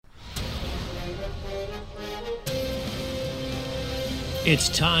It's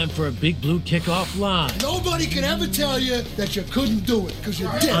time for a Big Blue Kickoff Live. Nobody can ever tell you that you couldn't do it, because you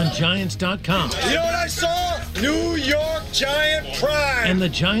did. On Giants.com. You know what I saw? New York Giant pride. And the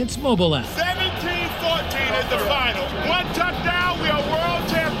Giants mobile app. 17-14 is the final. One touchdown, we are world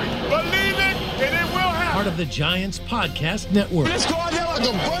champions. Believe it, and it will happen. Part of the Giants Podcast Network. Let's go out there like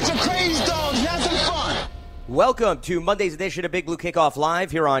a bunch of crazy dogs. Have some fun. Welcome to Monday's edition of Big Blue Kickoff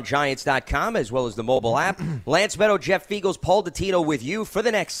Live here on Giants.com as well as the mobile app. Lance Meadow, Jeff Feagles, Paul Dottino with you for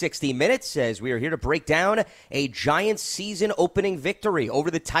the next 60 minutes as we are here to break down a Giants season opening victory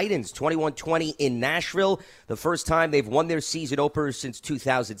over the Titans, 21-20 in Nashville. The first time they've won their season opener since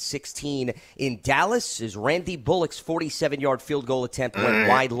 2016 in Dallas as Randy Bullock's 47-yard field goal attempt went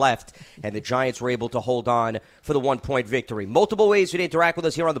wide left and the Giants were able to hold on for the one-point victory. Multiple ways to interact with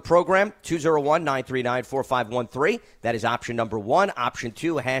us here on the program, 201-939-4513. That is option number one. Option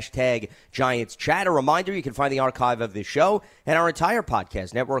two, hashtag Giants Chat. A reminder, you can find the archive of this show and our entire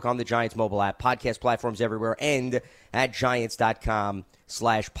podcast network on the Giants mobile app, podcast platforms everywhere, and at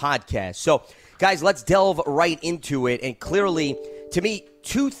Giants.com/podcast. So, guys, let's delve right into it. And clearly, to me,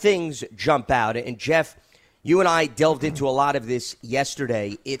 two things jump out. And, Jeff, you and I delved into a lot of this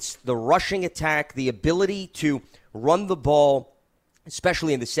yesterday. It's the rushing attack, the ability to run the ball,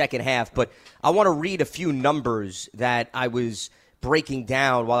 especially in the second half. But I want to read a few numbers that I was breaking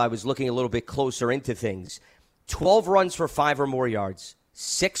down while I was looking a little bit closer into things. 12 runs for 5 or more yards,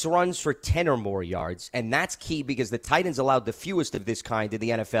 6 runs for 10 or more yards. And that's key because the Titans allowed the fewest of this kind in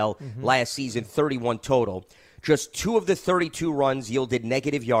the NFL last season, 31 total. Just 2 of the 32 runs yielded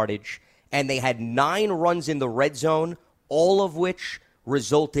negative yardage, and they had 9 runs in the red zone, all of which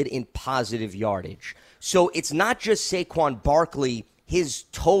resulted in positive yardage. So it's not just Saquon Barkley, his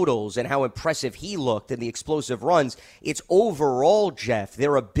totals and how impressive he looked and the explosive runs. It's overall, Jeff,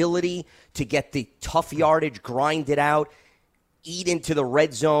 their ability to get the tough yardage, grind it out, eat into the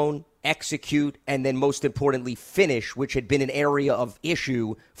red zone, execute, and then most importantly, finish, which had been an area of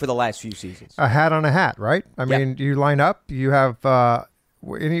issue for the last few seasons. A hat on a hat, right? I mean, you line up, you have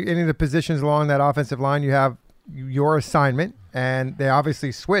any of the positions along that offensive line, you have your assignment, and they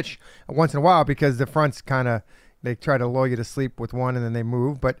obviously switch once in a while because the front's kind of, they try to lull you to sleep with one and then they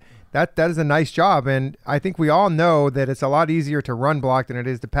move. But that is a nice job. And I think we all know that it's a lot easier to run block than it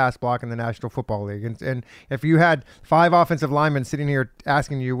is to pass block in the National Football League. And if you had 5 offensive linemen sitting here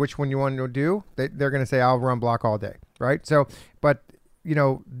asking you which one you want to do, they're going to say, I'll run block all day, right? So, but, you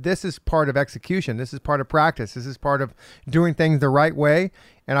know, this is part of execution. This is part of practice. This is part of doing things the right way.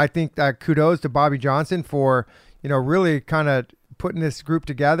 And I think kudos to Bobby Johnson for, you know, really kind of putting this group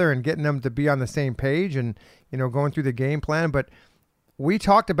together and getting them to be on the same page and, you know, going through the game plan. But we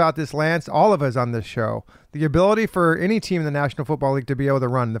talked about this, Lance, all of us on this show, the ability for any team in the National Football League to be able to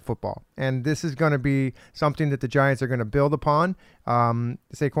run the football. And this is going to be something that the Giants are going to build upon.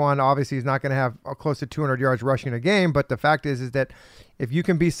 Saquon obviously is not going to have close to 200 yards rushing a game, but the fact is that if you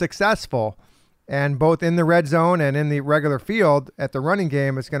can be successful and both in the red zone and in the regular field at the running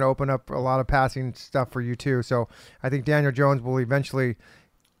game, it's going to open up a lot of passing stuff for you too. So I think Daniel Jones will eventually,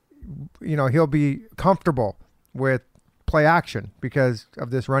 you know, he'll be comfortable with play action because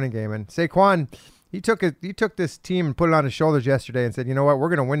of this running game. And Saquon, he took this team and put it on his shoulders yesterday and said, you know what, we're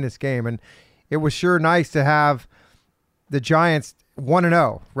going to win this game. And it was sure nice to have the Giants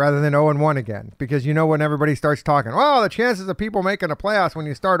 1-0 rather than 0-1 again, because you know when everybody starts talking, well, the chances of people making the playoffs when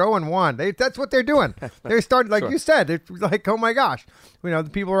you start 0-1, that's what they're doing. They start like you said, it's like, oh my gosh, you know, the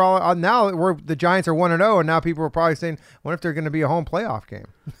people are all now the Giants are 1-0, and now people are probably saying, what if they're going to be a home playoff game?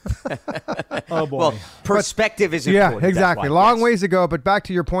 Oh boy. Well, perspective is important. Yeah, exactly. Long ways to go, but back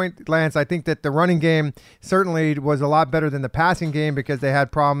to your point, Lance, I think that the running game certainly was a lot better than the passing game because they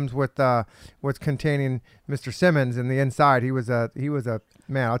had problems with containing Mr. Simmons in the inside. He was a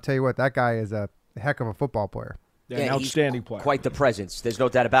man, I'll tell you what, that guy is a heck of a football player. Yeah, an outstanding player. Quite the presence. There's no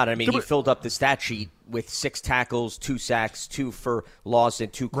doubt about it. I mean, he filled up the stat sheet with 6 tackles, 2 sacks, 2 for loss,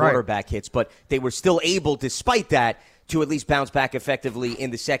 and 2 quarterback hits. But they were still able, despite that, to at least bounce back effectively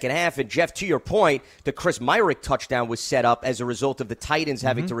in the second half. And, Jeff, to your point, the Chris Myrick touchdown was set up as a result of the Titans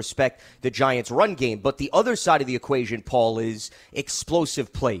having to respect the Giants' run game. But the other side of the equation, Paul, is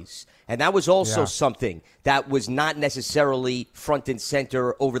explosive plays. And that was also something that was not necessarily front and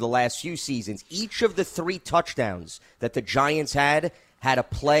center over the last few seasons. Each of the 3 touchdowns that the Giants had a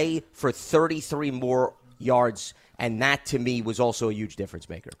play for 33 more yards. And that, to me, was also a huge difference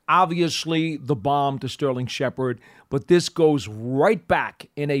maker. Obviously, the bomb to Sterling Shepard, but this goes right back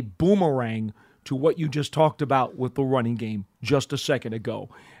in a boomerang to what you just talked about with the running game just a second ago.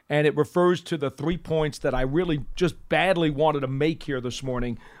 and it refers to the 3 points that I really just badly wanted to make here this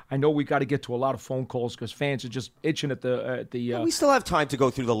morning. I know we got to get to a lot of phone calls because fans are just itching at the. We still have time to go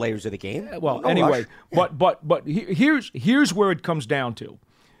through the layers of the game. Well, No anyway, rush. but here's where it comes down to.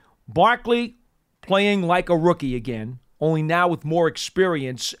 Barkley playing like a rookie again, only now with more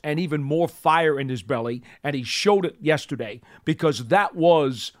experience and even more fire in his belly, and he showed it yesterday because that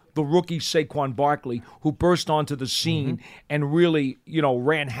was the rookie Saquon Barkley who burst onto the scene and really,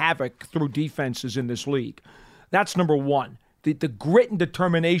 ran havoc through defenses in this league. That's number one. The grit and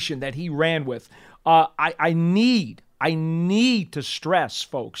determination that he ran with. I need to stress,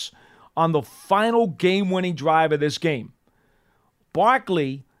 folks, on the final game-winning drive of this game.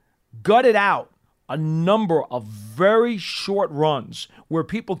 Barkley gutted out a number of very short runs where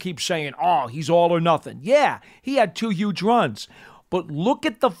people keep saying, oh, he's all or nothing. Yeah, he had 2 huge runs. But look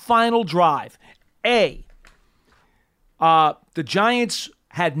at the final drive. The Giants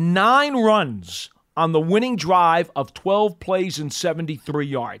had 9 runs on the winning drive of 12 plays and 73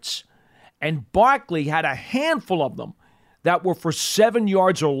 yards. And Barkley had a handful of them that were for 7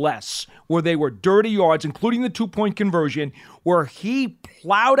 yards or less, where they were dirty yards, including the 2-point conversion, where he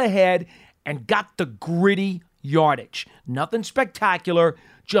plowed ahead and got the gritty yardage. Nothing spectacular,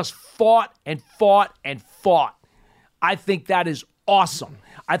 just fought and fought and fought. I think that is awesome.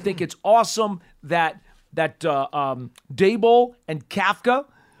 I think it's awesome that Daboll and Kafka,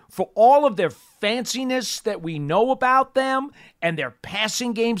 for all of their fanciness that we know about them and their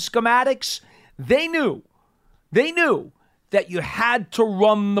passing game schematics, they knew that you had to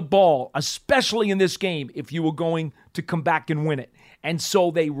run the ball, especially in this game, if you were going to come back and win it. And so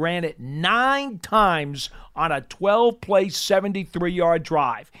they ran it 9 times on a 12-play, 73-yard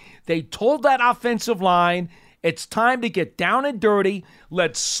drive. They told that offensive line, it's time to get down and dirty.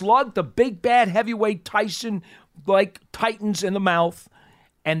 Let's slug the big, bad, heavyweight Titans in the mouth.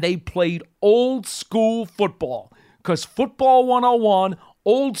 And they played old school football. Because football 101,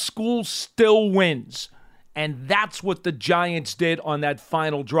 old school still wins. And that's what the Giants did on that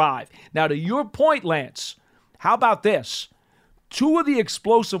final drive. Now, to your point, Lance, how about this? 2 of the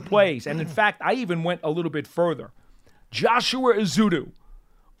explosive plays, and in fact, I even went a little bit further. Joshua Ezeudu,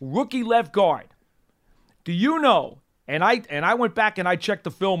 rookie left guard. Do you know, and I went back and I checked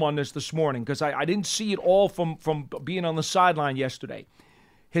the film on this morning because I didn't see it all from being on the sideline yesterday.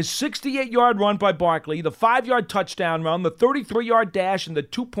 His 68-yard run by Barkley, the 5-yard touchdown run, the 33-yard dash, and the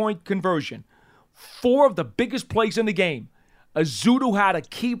 2-point conversion. 4 of the biggest plays in the game. Ezeudu had a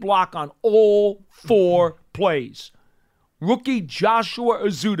key block on all 4 plays. Rookie Joshua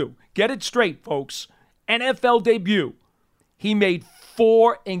Ezeudu, get it straight, folks, NFL debut. He made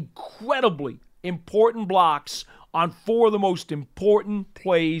 4 incredibly important blocks on 4 of the most important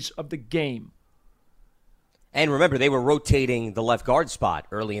plays of the game. And remember, they were rotating the left guard spot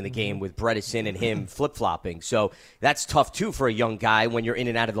early in the game with Bredesen and him flip-flopping. So that's tough, too, for a young guy when you're in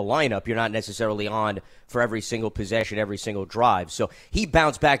and out of the lineup. You're not necessarily on for every single possession, every single drive. So he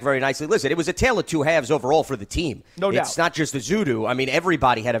bounced back very nicely. Listen, it was a tale of 2 halves overall for the team. No doubt. It's not just Ezeudu. I mean,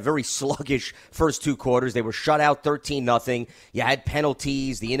 everybody had a very sluggish first 2 quarters. They were shut out 13-0. You had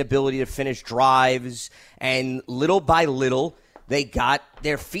penalties, the inability to finish drives, and little by little, they got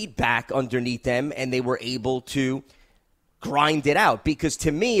their feet back underneath them, and they were able to grind it out. Because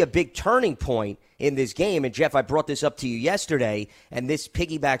to me, a big turning point in this game, and Jeff, I brought this up to you yesterday, and this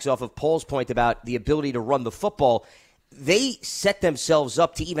piggybacks off of Paul's point about the ability to run the football. They set themselves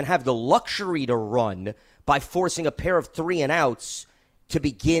up to even have the luxury to run by forcing a pair of 3-and-outs to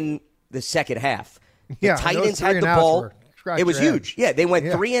begin the second half. The Titans had the ball. It was huge. Yeah, they went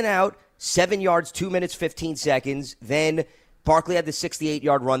 3-and-out, 7 yards, 2 minutes, 15 seconds. Then Barkley had the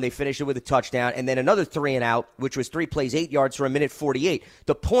 68-yard run. They finished it with a touchdown. And then another 3-and-out, which was 3 plays, 8 yards for a minute 48.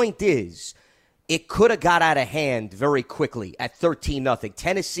 The point is, it could have got out of hand very quickly at 13-0.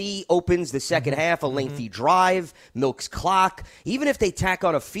 Tennessee opens the second half, a lengthy drive, milks clock. Even if they tack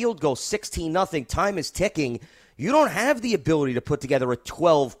on a field goal, 16-0, time is ticking. You don't have the ability to put together a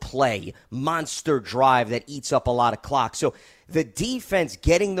 12-play monster drive that eats up a lot of clock. So the defense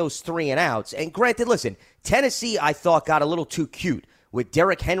getting those 3-and-outs, and granted, listen, Tennessee, I thought, got a little too cute with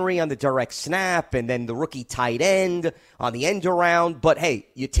Derrick Henry on the direct snap and then the rookie tight end on the end around. But, hey,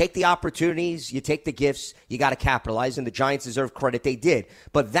 you take the opportunities, you take the gifts, you got to capitalize, and the Giants deserve credit. They did.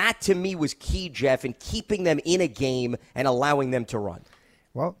 But that, to me, was key, Jeff, in keeping them in a game and allowing them to run.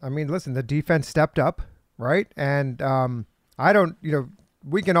 Well, I mean, listen, the defense stepped up, right? And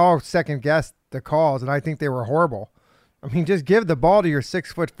we can all second-guess the calls, and I think they were horrible. I mean, just give the ball to your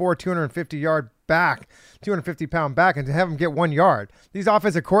 6'4", 250-yard back, 250-pound back, and to have them get 1 yard. These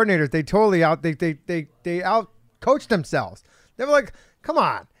offensive coordinators, they totally out coached themselves. They were like, come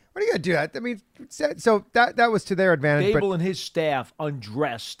on, What are you going to do? I mean, so that was to their advantage. Dable and his staff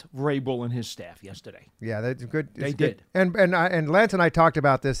undressed Vrabel and his staff yesterday. Yeah, that's good. They did. And Lance and I talked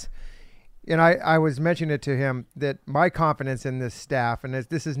about this, and I was mentioning it to him that my confidence in this staff, and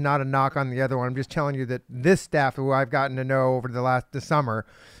this is not a knock on the other one. I'm just telling you that this staff, who I've gotten to know over the summer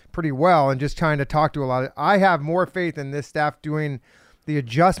pretty well, and just trying to talk to a lot of, I have more faith in this staff doing the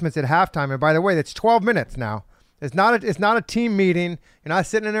adjustments at halftime. And by the way, that's 12 minutes now. It's not a team meeting. You're not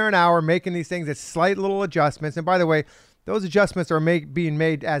sitting in there an hour making these things. It's slight little adjustments. And by the way, those adjustments are being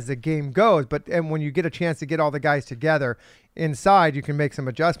made as the game goes. And when you get a chance to get all the guys together inside, you can make some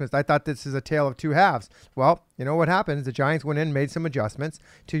adjustments. I thought this is a tale of two halves. Well, you know what happens? The Giants went in, made some adjustments,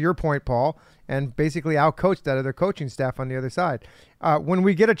 to your point, Paul, and basically outcoached that other coaching staff on the other side. When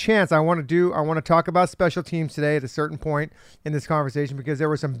we get a chance, I want to talk about special teams today at a certain point in this conversation, because there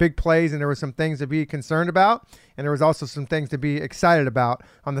were some big plays and there were some things to be concerned about, and there was also some things to be excited about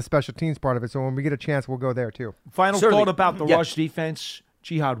on the special teams part of it. So when we get a chance, we'll go there too. Final thought about the rush defense,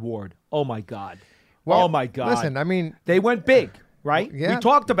 Jihad Ward. Oh my God. Well, oh my God. Listen, I mean, they went big, right? Yeah. We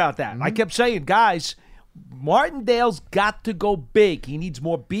talked about that. I kept saying, guys, Martindale's got to go big. He needs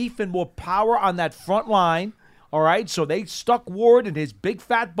more beef and more power on that front line. All right, so they stuck Ward and his big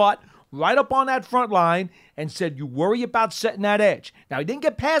fat butt right up on that front line and said, you worry about setting that edge. Now, he didn't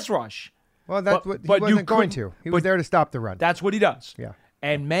get pass rush. Well, that's what he wasn't going to. He was there to stop the run. That's what he does. Yeah.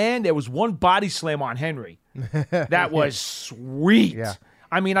 And, man, there was one body slam on Henry. That was sweet. Yeah.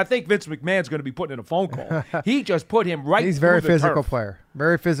 I mean, I think Vince McMahon's going to be putting in a phone call. He just put him right He's through very the physical turf. player.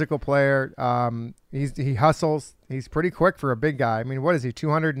 Very physical player. He hustles. He's pretty quick for a big guy. I mean, what is he,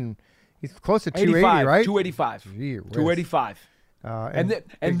 200 and – he's close to 280, right? 285. Gee whiz. 285. And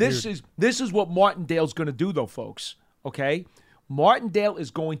this is what Martindale's going to do, though, folks. Okay? Martindale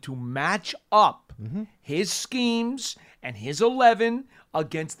is going to match up his schemes and his 11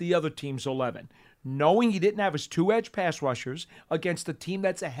 against the other team's 11, knowing he didn't have his two-edge pass rushers against a team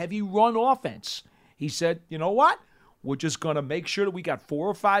that's a heavy run offense. He said, you know what? We're just going to make sure that we got 4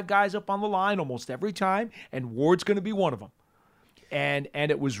 or 5 guys up on the line almost every time, and Ward's going to be one of them. And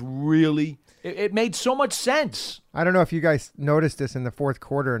it was really – it made so much sense. I don't know if you guys noticed this in the fourth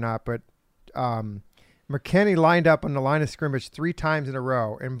quarter or not, but McKinney lined up on the line of scrimmage 3 times in a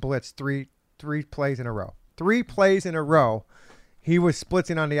row and blitzed three plays in a row. 3 plays in a row. He was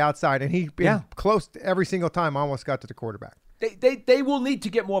splitzing on the outside, and he close to every single time almost got to the quarterback. They will need to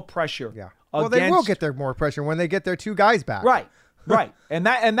get more pressure. Yeah. Well, they will get their more pressure when they get their 2 guys back. Right. Right. And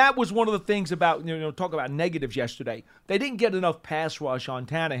that was one of the things about, talk about negatives yesterday. They didn't get enough pass rush on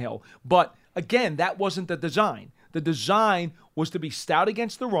Tannehill. But, again, that wasn't the design. The design was to be stout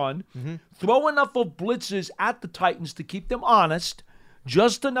against the run, throw enough of blitzes at the Titans to keep them honest,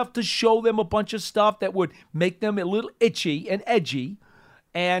 just enough to show them a bunch of stuff that would make them a little itchy and edgy.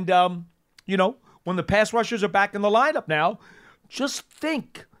 And, when the pass rushers are back in the lineup now, just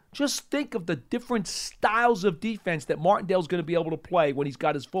think of the different styles of defense that Martindale's going to be able to play when he's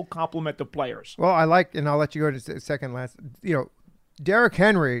got his full complement of players. Well, and I'll let you go in a second, Lance. Derrick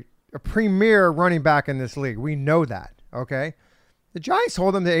Henry, a premier running back in this league. We know that, okay? The Giants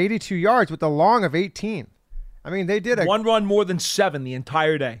hold him to 82 yards with a long of 18. I mean, they did one run more than 7 the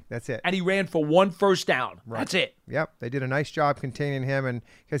entire day. That's it. And he ran for 1 first down. Right. That's it. Yep, they did a nice job containing him, and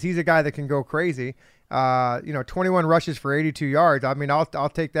because he's a guy that can go crazy. 21 rushes for 82 yards. I mean, I'll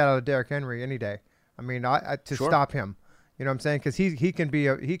take that out of Derrick Henry any day. I mean, stop him. You know what I'm saying? Because he can be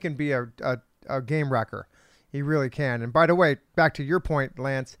a game wrecker. He really can. And by the way, back to your point,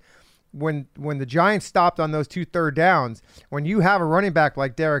 Lance, when the Giants stopped on those 2 third downs, when you have a running back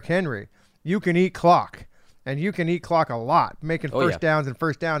like Derrick Henry, you can eat clock. And you can eat clock a lot, making first downs.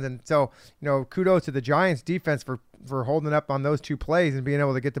 And so, kudos to the Giants defense for holding up on those 2 plays and being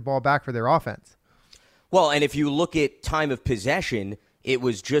able to get the ball back for their offense. Well, and if you look at time of possession, it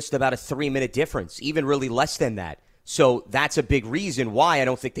was just about a 3-minute difference, even really less than that. So that's a big reason why I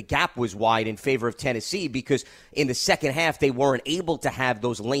don't think the gap was wide in favor of Tennessee, because in the second half, they weren't able to have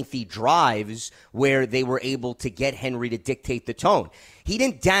those lengthy drives where they were able to get Henry to dictate the tone. He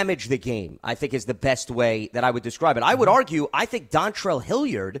didn't damage the game, I think is the best way that I would describe it. I would argue, I think Dontrell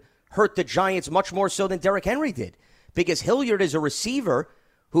Hilliard hurt the Giants much more so than Derrick Henry did, because Hilliard is a receiver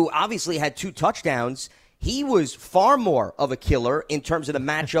who obviously had 2 touchdowns. He was far more of a killer in terms of the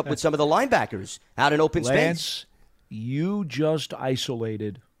matchup with some of the linebackers out in open space. You just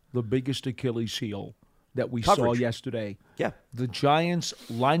isolated the biggest Achilles heel that we saw yesterday. Yeah. The Giants'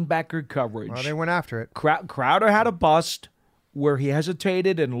 linebacker coverage. Well, they went after it. Crowder had a bust where he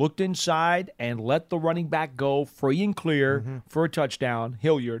hesitated and looked inside and let the running back go free and clear for a touchdown,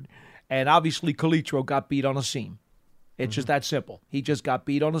 Hilliard. And obviously, Calitro got beat on a seam. It's just that simple. He just got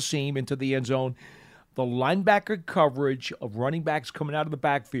beat on the seam into the end zone. The linebacker coverage of running backs coming out of the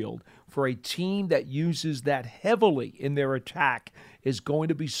backfield for a team that uses that heavily in their attack is going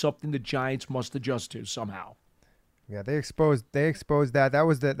to be something the Giants must adjust to somehow. Yeah, they exposed that.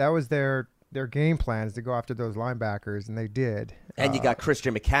 That was their game plan, is to go after those linebackers, and they did. And you got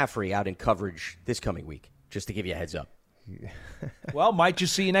Christian McCaffrey out in coverage this coming week, just to give you a heads up. Well, might you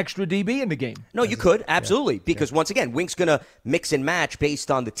see an extra DB in the game? No, you could, absolutely, because once again, Wink's going to mix and match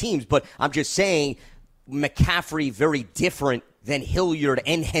based on the teams, but I'm just saying McCaffrey very different than Hilliard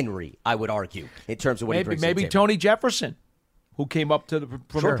and Henry, I would argue, in terms of what he brings to the maybe table. Tony Jefferson, who came up from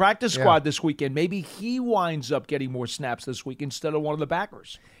the practice squad this weekend. Maybe he winds up getting more snaps this week instead of one of the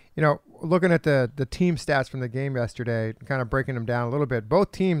backers. You know, looking at the team stats from the game yesterday, kind of breaking them down a little bit,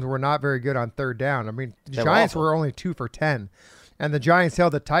 both teams were not very good on third down. I mean, the Giants were only 2 for 10, and the Giants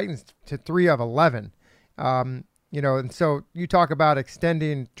held the Titans to 3 of 11. You know, and so you talk about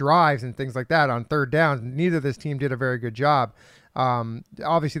extending drives and things like that on third down. Neither of this team did a very good job.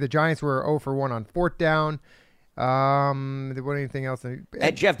 Obviously, the Giants were 0 for 1 on fourth down. Anything else?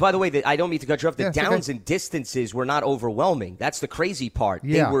 And Jeff, by the way, I don't mean to cut you off. The downs and distances were not overwhelming. That's the crazy part.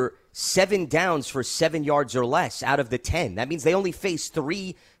 Yeah. They were 7 downs for 7 yards or less out of the 10. That means they only faced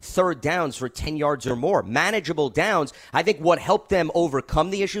 3 third downs for 10 yards or more. Manageable downs. I think what helped them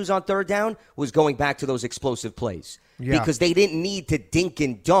overcome the issues on third down was going back to those explosive plays. Yeah. Because they didn't need to dink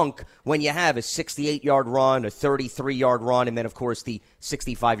and dunk when you have a 68-yard run, a 33-yard run, and then, of course, the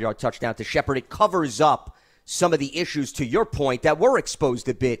 65-yard touchdown to Shepard. It covers up some of the issues, to your point, that were exposed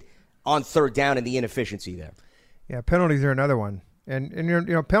a bit on third down and the inefficiency there. Yeah, penalties are another one. And you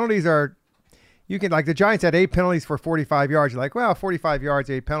know, penalties are, you can, like the Giants had 8 penalties for 45 yards. You're like, well, 45 yards,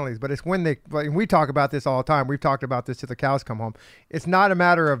 8 penalties. But it's when we talk about this all the time. We've talked about this till the cows come home. It's not a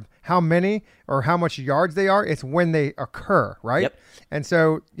matter of how many or how much yards they are. It's when they occur, right? Yep. And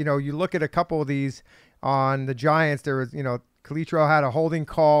so, you know, you look at a couple of these on the Giants. There was, you know, Calitro had a holding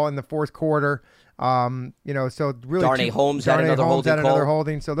call in the fourth quarter. You know, so really, Darnay Holmes had another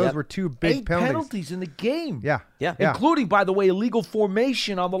holding. So those were 2 big 8 penalties. penalties in the game. Yeah. Including, by the way, illegal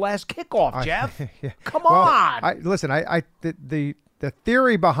formation on the last kickoff, Jeff. Come on. Listen, the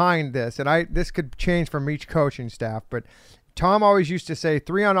theory behind this, and this could change from each coaching staff, but Tom always used to say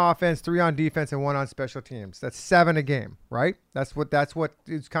 3 on offense, 3 on defense, and 1 on special teams. That's 7 a game, right? That's what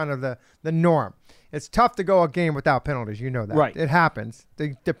is kind of the norm. It's tough to go a game without penalties. You know that. Right. It happens.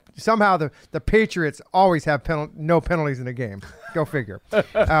 Somehow the Patriots always have no penalties in a game. Go figure.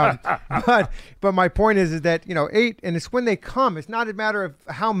 But my point is that, you know, 8, and it's when they come. It's not a matter of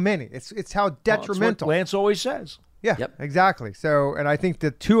how many. It's how detrimental. That's what Lance always says. Yeah, exactly. So, and I think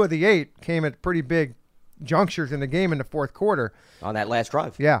the 2 of the 8 came at pretty big junctures in the game in the fourth quarter. On that last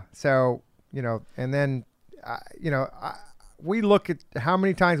drive. Yeah. So, you know, and then, you know, we look at how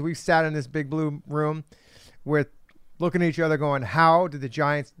many times we've sat in this big blue room with looking at each other going, how did the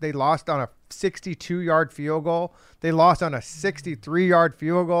Giants, they lost on a 62-yard field goal. They lost on a 63-yard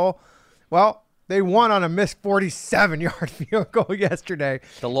field goal. Well, they won on a missed 47-yard field goal yesterday.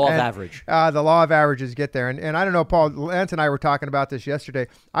 The law of average. The law of averages get there. And I don't know, Paul, Lance and I were talking about this yesterday.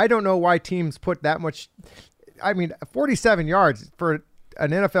 I don't know why teams put that much. I mean, 47 yards for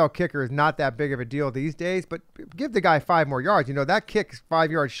an NFL kicker is not that big of a deal these days, but give the guy 5 more yards. You know, that kick is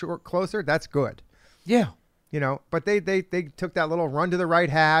 5 yards closer. That's good. Yeah. You know, but they took that little run to the right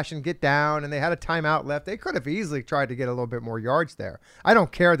hash and get down, and they had a timeout left. They could have easily tried to get a little bit more yards there. I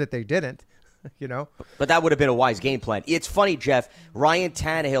don't care that they didn't, you know. But that would have been a wise game plan. It's funny, Jeff. Ryan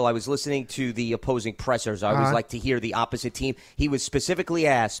Tannehill, I was listening to the opposing pressers. I always like to hear the opposite team. He was specifically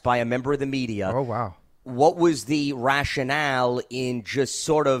asked by a member of the media. Oh, wow. What was the rationale in just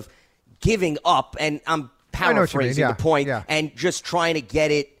sort of giving up, and I'm paraphrasing the point, and just trying to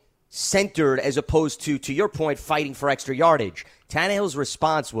get it centered as opposed to your point, fighting for extra yardage. Tannehill's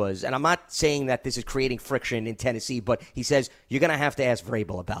response was, and I'm not saying that this is creating friction in Tennessee, but he says, you're going to have to ask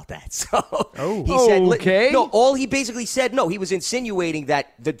Vrabel about that. So he said, okay. No, all he basically said, he was insinuating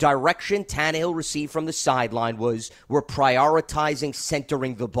that the direction Tannehill received from the sideline was, we're prioritizing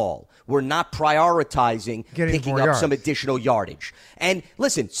centering the ball. We're not prioritizing picking up some additional yardage. And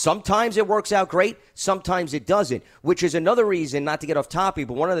listen, sometimes it works out great, sometimes it doesn't, which is another reason, not to get off topic,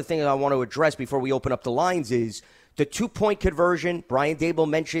 but one of the things I want to address before we open up the lines is the 2-point conversion. Brian Daboll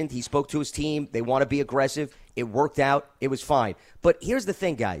mentioned he spoke to his team. They want to be aggressive. It worked out. It was fine. But here's the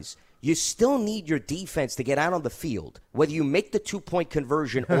thing, guys. You still need your defense to get out on the field, whether you make the 2-point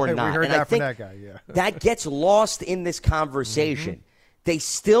conversion or not. We heard and that I think from that guy, yeah. that gets lost in this conversation. Mm-hmm. They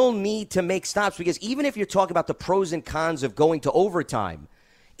still need to make stops because even if you're talking about the pros and cons of going to overtime,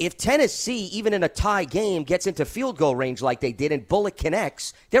 if Tennessee, even in a tie game, gets into field goal range like they did and Bullock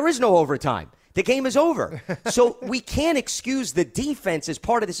connects, there is no overtime. The game is over. So we can't excuse the defense as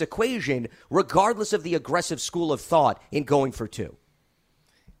part of this equation, regardless of the aggressive school of thought in going for two.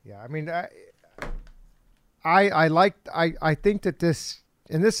 Yeah, I mean, I think that this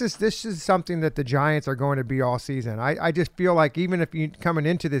is something that the Giants are going to be all season. I just feel like even if you coming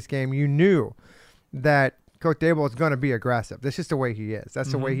into this game, you knew that Coach Dable is going to be aggressive. That's just the way he is.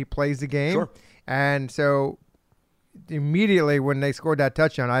 That's the way he plays the game. Sure. And so immediately when they scored that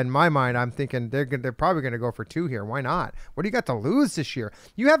touchdown, in my mind, I'm thinking they're probably going to go for two here. Why not? What do you got to lose this year?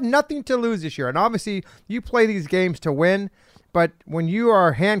 You have nothing to lose this year. And obviously you play these games to win, but when you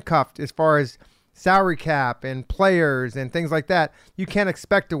are handcuffed as far as salary cap and players and things like that, you can't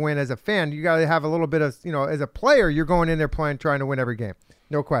expect to win as a fan. You got to have a little bit of, as a player, you're going in there trying to win every game.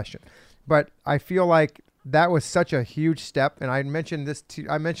 No question. But I feel like that was such a huge step. And I mentioned this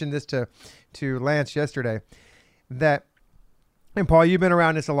to Lance yesterday, that, and Paul, you've been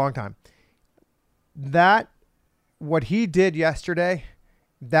around this a long time, that what he did yesterday,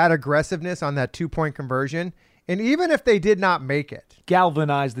 that aggressiveness on that 2-point conversion, and even if they did not make it,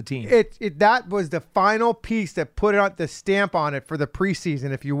 galvanized the team. That was the final piece that put on the stamp on it for the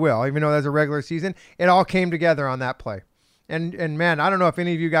preseason, if you will. Even though there's a regular season, it all came together on that play. And man, I don't know if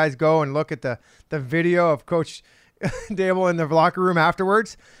any of you guys go and look at the video of Coach Dable in the locker room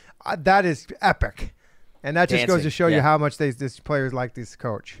afterwards. That is epic. And that just goes to show you how much these players like this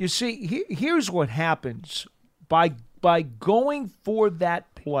coach. You see, here's what happens by going for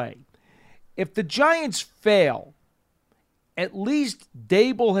that play. If the Giants fail, at least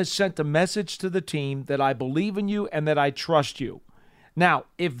Dable has sent a message to the team that I believe in you and that I trust you. Now,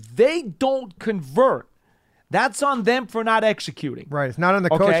 if they don't convert, that's on them for not executing. Right. It's not on the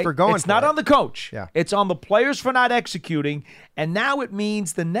coach for going. It's not on the coach. Yeah. It's on the players for not executing. And now it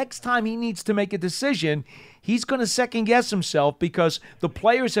means the next time he needs to make a decision, he's going to second guess himself because the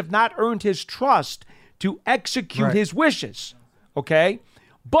players have not earned his trust to execute his wishes. Okay?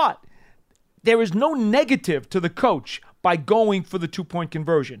 But there is no negative to the coach by going for the 2-point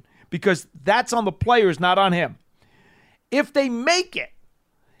conversion because that's on the players, not on him. If they make it,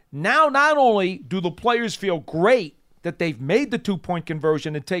 now not only do the players feel great that they've made the 2-point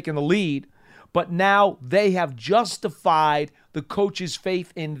conversion and taken the lead, but now they have justified the coach's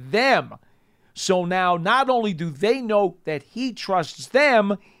faith in them. So now not only do they know that he trusts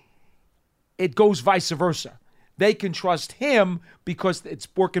them, it goes vice versa. They can trust him because it's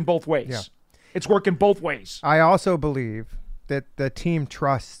working both ways. Yeah. It's working both ways. I also believe that the team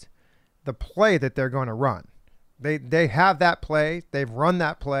trusts the play that they're going to run. They have that play. They've run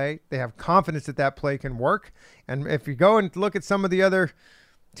that play. They have confidence that that play can work. And if you go and look at some of the other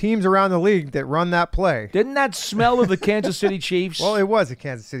teams around the league that run that play. Didn't that smell of the Kansas City Chiefs? Well, it was a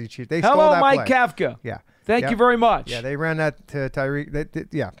Kansas City Chiefs. They stole Hello, that Mike play. Kafka. Yeah. Thank you very much. Yeah, they ran that to Tyreek.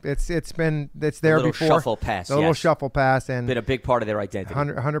 It's there little before. Shuffle pass, The little yes. shuffle pass, and Been a big part of their identity.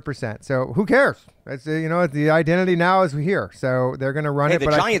 100%. So who cares? It's the identity now is here. So they're going to run Hey, it. the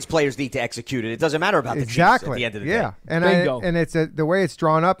but Giants players need to execute it. It doesn't matter about the Chiefs at the end of the day. Yeah, and Bingo. and it's the way it's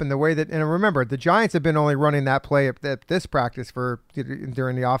drawn up and the way that. And remember, the Giants have been only running that play at this practice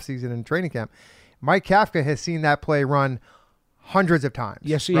during the offseason and training camp. Mike Kafka has seen that play run hundreds of times.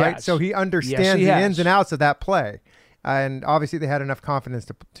 Yes, he right? has. So he understands Yes, he the has. ins and outs of that play, and obviously they had enough confidence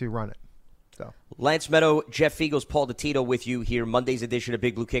to run it. So Lance Meadow, Jeff Fiegels, Paul DeTito with you here. Monday's edition of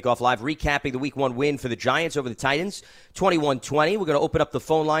Big Blue Kickoff Live, recapping the Week 1 win for the Giants over the Titans, 21-20. We're going to open up the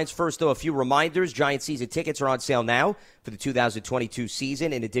phone lines. First, though, a few reminders. Giants season tickets are on sale now for the 2022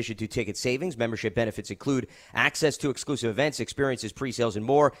 season. In addition to ticket savings, membership benefits include access to exclusive events, experiences, pre-sales, and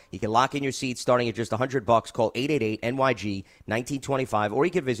more. You can lock in your seats starting at just $100. Call 888-NYG-1925, or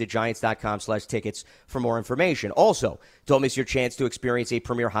you can visit Giants.com/tickets for more information. Also, don't miss your chance to experience a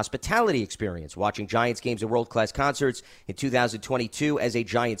premier hospitality experience, watching Giants games and world-class concerts in 2022 as a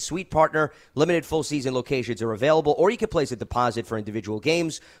Giants suite partner. Limited full-season locations are available, or you can place a deposit for individual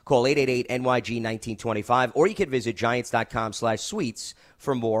games. Call 888-NYG-1925, or you can visit Giants.com/suites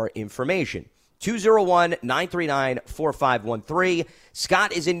for more information. 201-939-4513.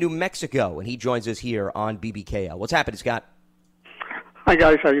 Scott is in New Mexico, and he joins us here on BBKL. What's happening, Scott? Hi,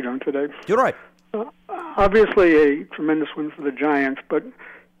 guys. How you doing today? Doing all right. Obviously a tremendous win for the Giants, but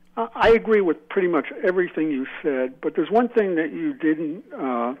I agree with pretty much everything you said, but there's one thing that you didn't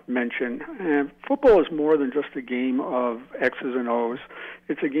mention, and football is more than just a game of X's and O's.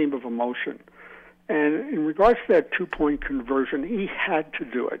 It's a game of emotion. And in regards to that 2-point conversion, he had to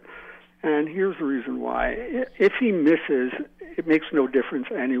do it. And here's the reason why. If he misses, it makes no difference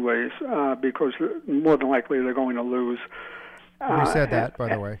anyways, because more than likely they're going to lose. You said that, by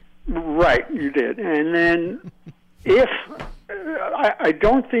the way. Right, you did. And then I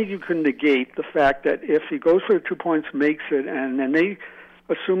don't think you can negate the fact that if he goes for the 2 points, makes it, and then they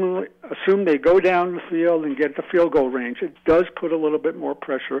assume they go down the field and get the field goal range, it does put a little bit more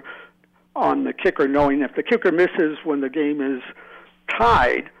pressure on the kicker, knowing if the kicker misses when the game is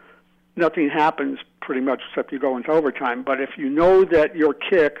tied, nothing happens pretty much except you go into overtime. But if you know that your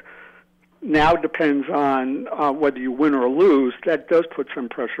kick now depends on whether you win or lose, that does put some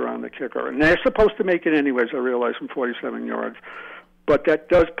pressure on the kicker. And they're supposed to make it anyways, I realize, from 47 yards. But that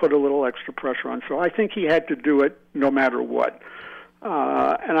does put a little extra pressure on. So I think he had to do it no matter what.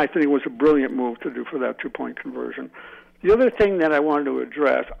 And I think it was a brilliant move to do for that 2-point conversion. The other thing that I wanted to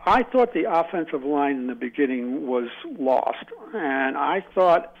address, I thought the offensive line in the beginning was lost. And I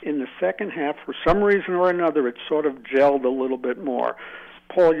thought in the second half, for some reason or another, it sort of gelled a little bit more.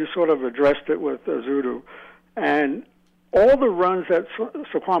 Paul, you sort of addressed it with Ezeudu. And all the runs that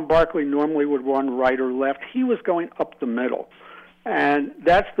Saquon Barkley normally would run right or left, he was going up the middle. And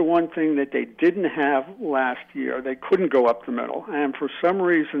that's the one thing that they didn't have last year. They couldn't go up the middle. And for some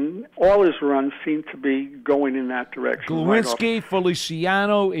reason, all his runs seemed to be going in that direction. Glowinski,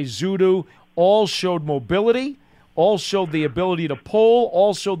 Feliciano, Ezeudu all showed mobility, all showed the ability to pull,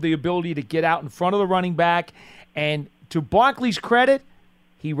 all showed the ability to get out in front of the running back. And to Barkley's credit,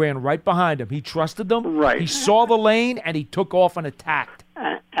 he ran right behind him. He trusted them. Right. He saw the lane, and he took off and attacked.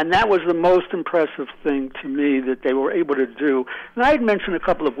 And that was the most impressive thing to me that they were able to do. And I had mentioned a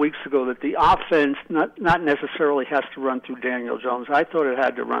couple of weeks ago that the offense not necessarily has to run through Daniel Jones. I thought it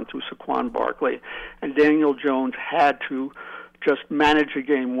had to run through Saquon Barkley. And Daniel Jones had to just manage the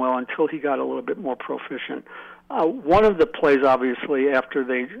game well until he got a little bit more proficient. One of the plays, obviously, after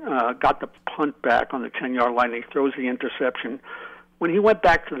they got the punt back on the 10-yard line, he throws the interception. When he went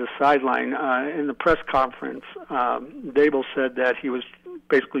back to the sideline in the press conference, Dable said that he was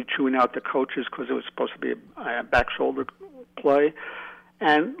basically chewing out the coaches because it was supposed to be a back shoulder play.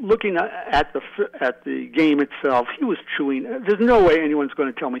 And looking at the game itself, he was chewing. There's no way anyone's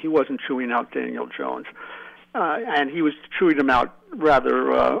going to tell me he wasn't chewing out Daniel Jones. And he was chewing him out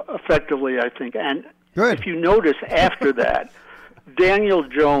rather effectively, I think. And if you notice after that, Daniel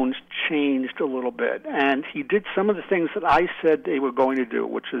Jones changed a little bit, and he did some of the things that I said they were going to do,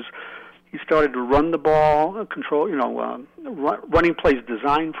 which is he started to run the ball, control, running plays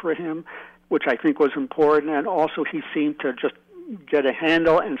designed for him, which I think was important, and also he seemed to just get a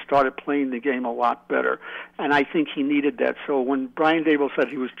handle and started playing the game a lot better, and I think he needed that. So when Brian Dable said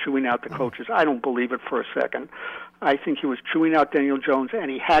he was chewing out the coaches, I don't believe it for a second. I think he was chewing out Daniel Jones,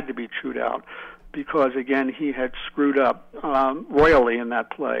 and he had to be chewed out, because, again, he had screwed up royally in that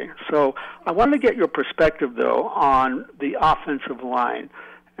play. So I wanted to get your perspective, though, on the offensive line,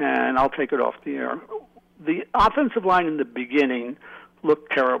 and I'll take it off the air. The offensive line in the beginning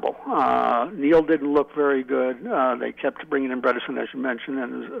looked terrible. Neal didn't look very good. They kept bringing in Bredesen, as you mentioned,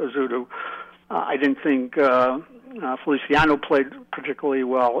 and Ezeudu. I didn't think Feliciano played particularly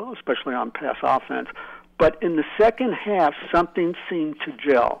well, especially on pass offense. But in the second half, something seemed to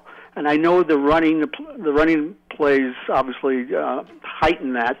gel. And I know the running plays obviously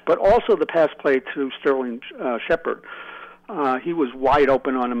heighten that, but also the pass play to Sterling Shepard. He was wide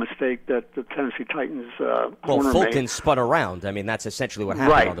open on a mistake that the Tennessee Titans corner made. Fulton spun around. I mean, that's essentially what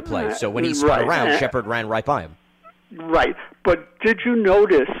happened on the play. So when he spun around, Shepard ran right by him. Right. But did you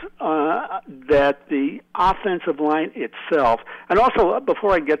notice that the offensive line itself, and also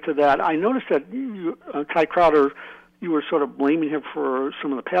before I get to that, I noticed that Ty Crowder, you were sort of blaming him for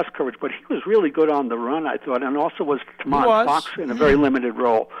some of the pass coverage, but he was really good on the run, I thought, and also was Tamon Fox in a very limited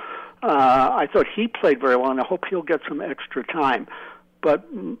role. I thought he played very well, and I hope he'll get some extra time. But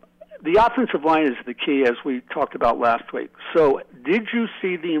the offensive line is the key, as we talked about last week. So did you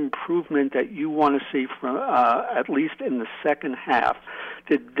see the improvement that you want to see from at least in the second half?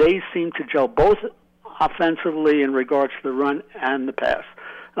 Did they seem to gel both offensively in regards to the run and the pass?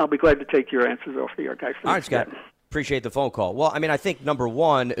 I'll be glad to take your answers off the air, guys. All right, Scott. Appreciate the phone call. Well, I mean, I think, number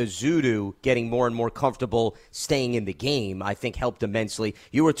one, Ezeudu getting more and more comfortable staying in the game, I think, helped immensely.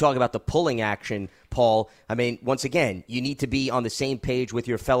 You were talking about the pulling action, Paul. I mean, once again, you need to be on the same page with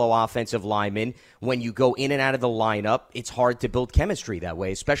your fellow offensive linemen. When you go in and out of the lineup, it's hard to build chemistry that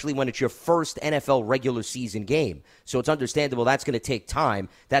way, especially when it's your first NFL regular season game. So it's understandable that's going to take time.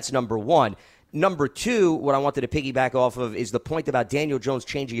 That's number one. Number two, what I wanted to piggyback off of is the point about Daniel Jones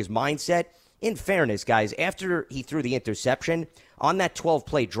changing his mindset. In fairness, guys, after he threw the interception, on that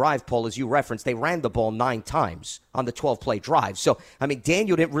 12-play drive, Paul, as you referenced, they ran the ball 9 times on the 12-play drive. So, I mean,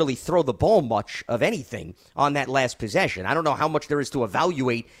 Daniel didn't really throw the ball much of anything on that last possession. I don't know how much there is to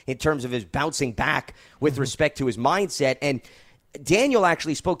evaluate in terms of his bouncing back with respect to his mindset. And Daniel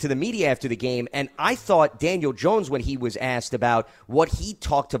actually spoke to the media after the game, and I thought Daniel Jones, when he was asked about what he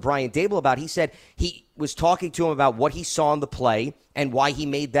talked to Brian Daboll about, he said he was talking to him about what he saw in the play and why he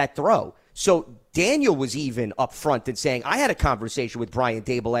made that throw. So Daniel was even up front and saying, I had a conversation with Brian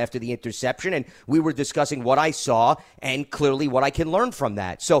Daboll after the interception, and we were discussing what I saw and clearly what I can learn from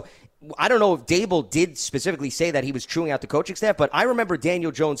that. So I don't know if Daboll did specifically say that he was chewing out the coaching staff, but I remember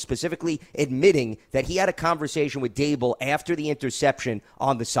Daniel Jones specifically admitting that he had a conversation with Daboll after the interception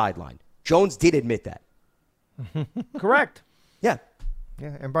on the sideline. Jones did admit that. Correct. Yeah.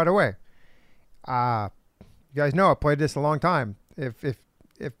 Yeah, and by the way, you guys know I played this a long time.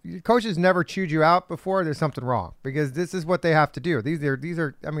 If your coaches never chewed you out before, there's something wrong, because this is what they have to do. These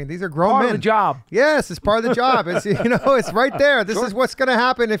are grown Part men. of the job. Yes, it's part of the job. It's it's right there. This is what's going to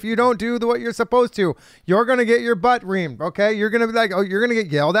happen if you don't do what you're supposed to. You're going to get your butt reamed. Okay, you're going to be like, oh, you're going to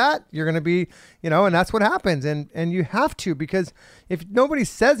get yelled at. You're going to be, and that's what happens. And you have to, because if nobody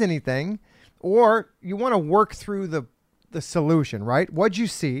says anything, or you want to work through the solution, right? What'd you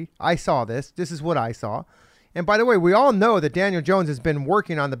see? I saw this. This is what I saw. And by the way, we all know that Daniel Jones has been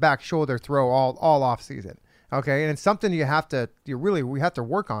working on the back shoulder throw all off season. Okay, and it's something we have to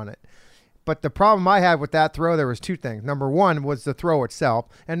work on it. But the problem I had with that throw, there was two things. Number one was the throw itself,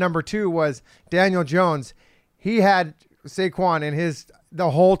 and number two was Daniel Jones. He had Saquon in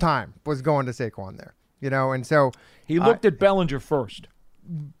the whole time was going to Saquon there. And so he looked at Bellinger first.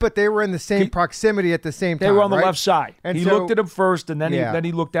 But they were in the same proximity at the same time. They were on the right? left side. And he looked at him first, and then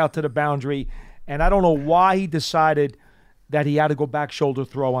he looked out to the boundary. And I don't know why he decided that he had to go back shoulder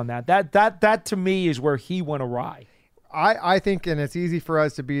throw on that. That to me is where he went awry. I think, and it's easy for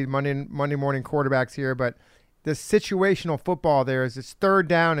us to be Monday morning quarterbacks here, but the situational football there is it's 3rd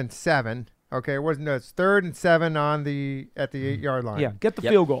down and 7. Okay, it's 3rd and 7 at the 8-yard line. Yeah, get the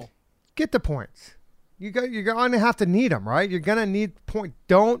field goal. Get the points. You're going to have to need them, right? You're going to need point.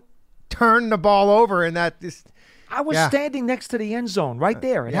 Don't turn the ball over in that. I was standing next to the end zone right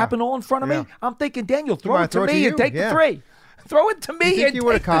there. It happened all in front of me. I'm thinking, Daniel, throw it to me and take the 3. Throw it to me and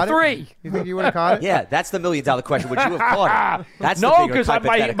take the 3. You think you would have caught it? Yeah, that's the $1,000,000 question. Would you have caught it? That's no, because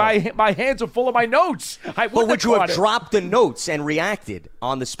my hands are full of my notes. Would you have dropped the notes and reacted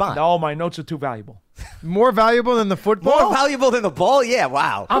on the spot? No, my notes are too valuable. More valuable than the football? More valuable than the ball? Yeah,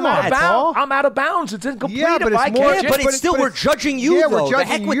 wow. I'm out of bounds. It's incomplete. Yeah, but it's more. But it's still, we're judging you, though. We're judging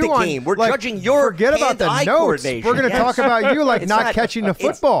the heck with the game. We're judging your forget about the hand-eye notes. coordination. We're going to talk about you like not catching the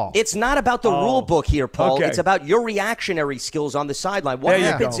football. It's not about the rule book here, Paul. Okay. It's about your reactionary skills on the sideline. What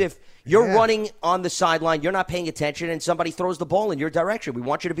happens if you're running on the sideline, you're not paying attention, and somebody throws the ball in your direction? We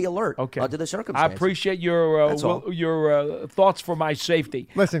want you to be alert under the circumstances. I appreciate your thoughts for my safety.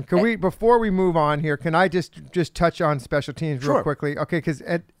 Listen, before we move on here, can I just touch on special teams real quickly? Okay, because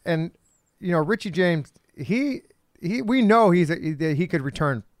Richie James, we know he could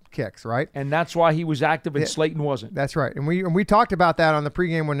return kicks, right? And that's why he was active and Slayton wasn't. That's right. And we talked about that on the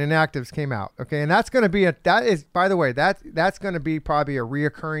pregame when inactives came out. Okay, and that's going to be that's going to be probably a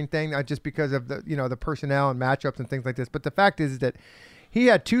reoccurring thing, not just because of the personnel and matchups and things like this. But the fact is that he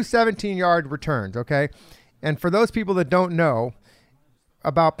had 2 17-yard returns. Okay, and for those people that don't know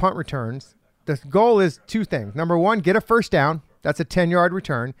about punt returns, the goal is 2 things. Number 1, get a first down. That's a 10-yard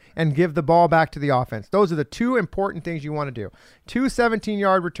return, and give the ball back to the offense. Those are the 2 important things you want to do. 2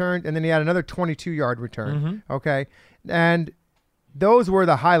 17-yard returns, and then he had another 22-yard return. Mm-hmm. Okay, and those were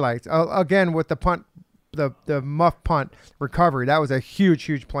the highlights. Again, with the punt, the muff punt recovery, that was a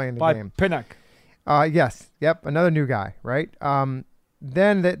huge play in the game. By Pinnock. Yes. Yep. Another new guy, right?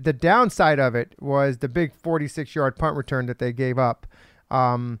 Then the downside of it was the big 46-yard punt return that they gave up.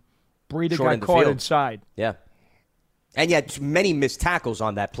 Breida got caught inside. Yeah. And you had many missed tackles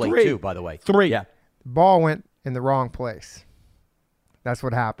on that play, too, by the way. 3. Yeah. The ball went in the wrong place. That's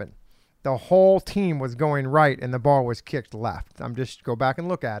what happened. The whole team was going right, and the ball was kicked left. I'm just go back and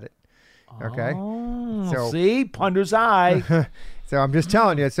look at it. Okay? Oh, see? Punter's eye. So I'm just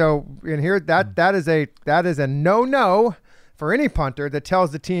telling you. So in here, that is a no-no for any punter that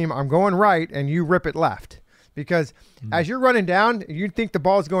tells the team, I'm going right, and you rip it left. Because as you're running down, you think the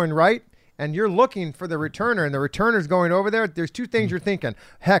ball's going right, and you're looking for the returner, and the returner's going over there, there's 2 things you're thinking.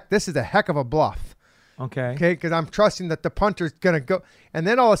 Heck, this is a heck of a bluff. Okay, because I'm trusting that the punter's going to go. And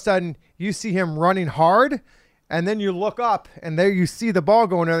then all of a sudden, you see him running hard, and then you look up, and there you see the ball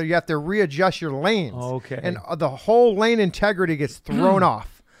going over. You have to readjust your lanes. Okay. And the whole lane integrity gets thrown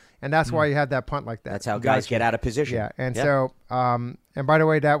off. And that's why you had that punt like that. That's how guys get out of position. Yeah, and so, and by the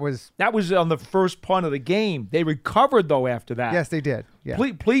way, that was on the first punt of the game. They recovered, though, after that. Yes, they did. Yeah.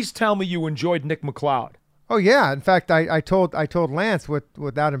 Please tell me you enjoyed Nick McLeod. Oh yeah. In fact, I told Lance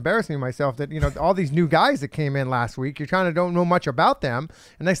without embarrassing myself that all these new guys that came in last week, you kind of don't know much about them.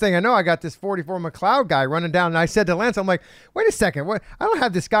 And next thing I know, I got this 44 McLeod guy running down, and I said to Lance, I'm like, wait a second, what? I don't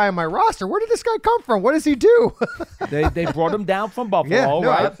have this guy on my roster. Where did this guy come from? What does he do? They brought him down from Buffalo,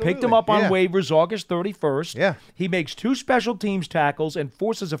 right? Absolutely. Picked him up on waivers August 31st. Yeah. He makes 2 special teams tackles and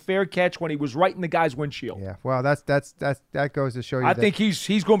forces a fair catch when he was right in the guy's windshield. Yeah. Well, that goes to show you. I think he's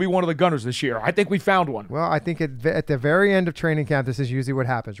going to be one of the gunners this year. I think we found one. Well, I think at the very end of training camp, this is usually what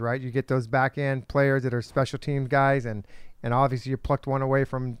happens, right? You get those back end players that are special teams guys, and obviously you plucked one away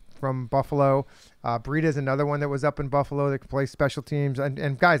from Buffalo. Breida's another one that was up in Buffalo that can play special teams.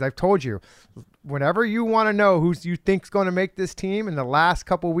 And guys, I've told you, whenever you want to know who you think's going to make this team in the last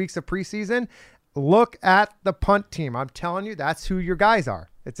couple weeks of preseason, look at the punt team. I'm telling you, that's who your guys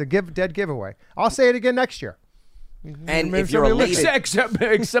are. It's a dead giveaway. I'll say it again next year. And if you're elated, except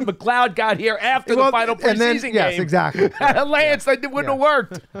McLeod got here after the final preseason game. Yes, exactly. Lance, that wouldn't have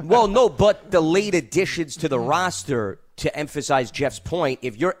worked. well, no, but the late additions to the roster, to emphasize Jeff's point,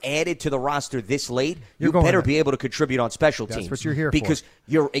 if you're added to the roster this late, you better be able to contribute on special teams. That's what you're here because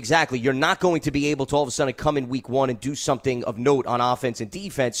you're not going to be able to all of a sudden come in week 1 and do something of note on offense and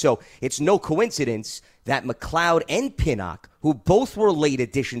defense. So it's no coincidence that McLeod and Pinnock, who both were late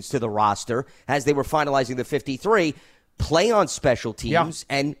additions to the roster as they were finalizing the 53, play on special teams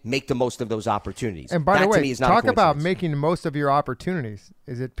and make the most of those opportunities. And by the way, to me is not talk a about making the most of your opportunities.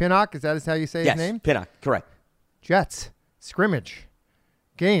 Is it Pinnock? Is that how you say his name? Yes, Pinnock, correct. Jets, scrimmage,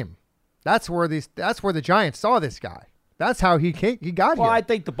 game. That's where the Giants saw this guy. That's how he got here. Well, I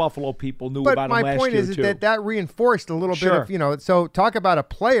think the Buffalo people knew about him last year, But my point is that reinforced a little bit of, so talk about a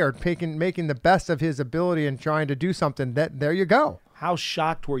player making the best of his ability and trying to do something. There you go. How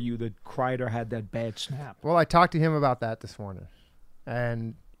shocked were you that Kreider had that bad snap? Well, I talked to him about that this morning,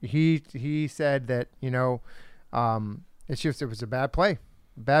 and he said that, it was a bad play.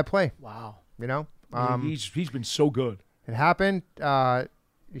 Wow. He's been so good. It happened.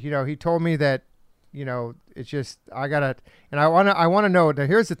 He told me that, it's just I want to know. Now,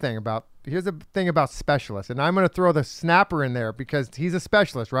 here's the thing about specialists, and I'm going to throw the snapper in there because he's a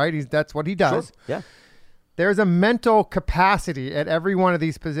specialist, right? That's what he does. Sure. Yeah. There's a mental capacity at every one of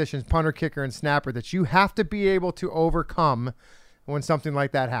these positions, punter, kicker, and snapper, that you have to be able to overcome when something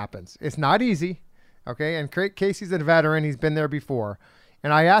like that happens. It's not easy, okay? And Casey's a veteran. He's been there before.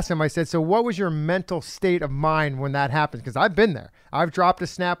 And I asked him, I said, so what was your mental state of mind when that happened? Because I've been there. I've dropped a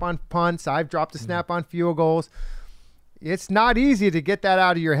snap on punts. I've dropped a snap on field goals. It's not easy to get that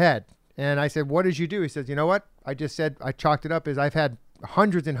out of your head. And I said, what did you do? He says, you know what? I just said, I chalked it up as I've had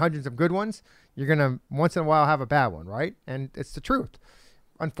hundreds and hundreds of good ones. You're going to once in a while have a bad one, right? And it's the truth.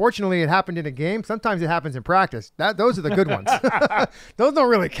 Unfortunately, it happened in a game. Sometimes it happens in practice. Those are the good ones. Those don't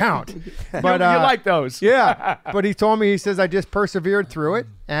really count. But you like those. Yeah. But he told me, he says, I just persevered through it,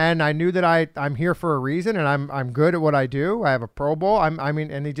 and I knew that I'm here for a reason, and I'm good at what I do. I have a Pro Bowl.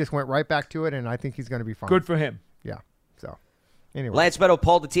 And he just went right back to it, and I think he's going to be fine. Good for him. Yeah. So, anyway. Lance Meadow,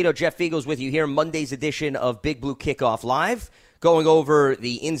 Paul DiTito, Jeff Eagles with you here. Monday's edition of Big Blue Kickoff Live. Going over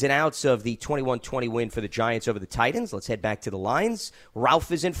the ins and outs of the 21-20 win for the Giants over the Titans. Let's head back to the lines.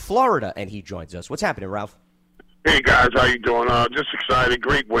 Ralph is in Florida, and he joins us. What's happening, Ralph? Hey, guys. How you doing? Just excited.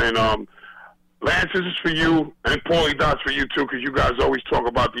 Great win. Lance, this is for you, and Paulie, that's for you, too, because you guys always talk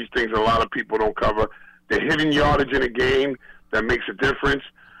about these things and a lot of people don't cover. The hidden yardage in a game that makes a difference.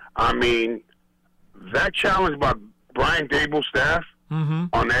 I mean, that challenge by Brian Dable's staff,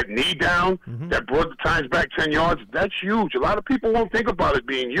 on that knee down that brought the Titans back 10 yards, that's huge. A lot of people won't think about it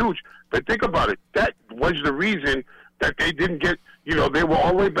being huge, but think about it. That was the reason that they didn't get, they were all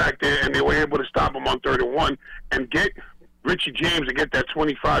the way back there and they were able to stop them on 3rd and 1 and get Richie James to get that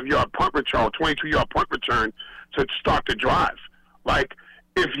 25-yard punt return, 22-yard punt return to start the drive. Like,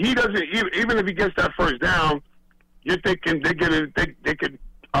 if he doesn't, even if he gets that first down, you're thinking they could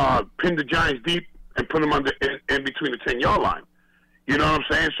pin the Giants deep and put them in between the 10-yard line. You know what I'm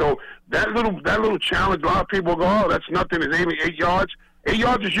saying? So that little challenge, a lot of people go, oh, that's nothing. It's 8 yards. 8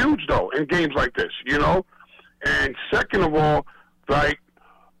 yards is huge, though, in games like this, And second of all, like,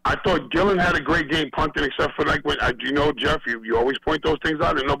 I thought Gillen had a great game punting, except for, like, when, Jeff, you always point those things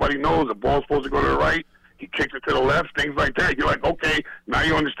out and nobody knows. The ball's supposed to go to the right. He kicked it to the left, things like that. You're like, okay, now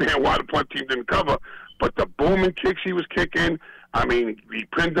you understand why the punt team didn't cover. But the booming kicks he was kicking, I mean, he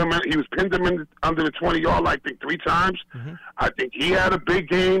was pinned him under the 20-yard line, I think, 3 times. I think he had a big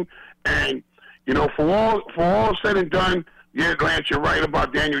game. And, for all said and done, yeah, Lance, you're right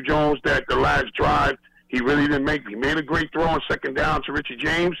about Daniel Jones, that the last drive, he really didn't make. He made a great throw on 2nd down to Richie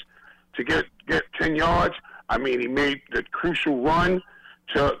James to get 10 yards. I mean, he made the crucial run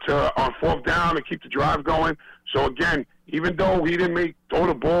on fourth down and keep the drive going. So again, even though he didn't throw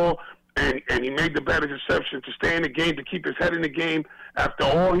the ball and he made the bad interception to stay in the game, to keep his head in the game after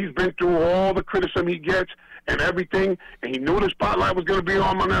all he's been through, all the criticism he gets and everything, and he knew the spotlight was going to be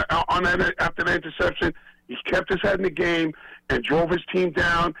on that after the interception. He kept his head in the game and drove his team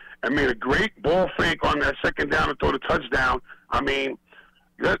down and made a great ball fake on that second down to throw the touchdown. I mean,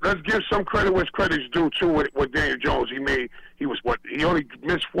 let's give some credit where credit's due too with Daniel Jones. He only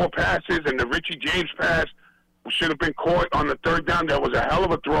missed 4 passes, and the Richie James pass should have been caught on the third down. That was a hell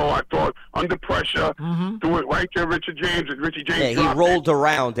of a throw, I thought, under pressure. Threw it right to Richie James, and Richie James he rolled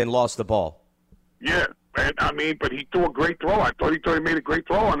around and lost the ball. Yeah, and but he threw a great throw. I thought he made a great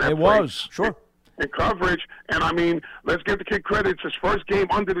throw on that play. It was. Sure. In coverage, and let's give the kid credit. It's his first game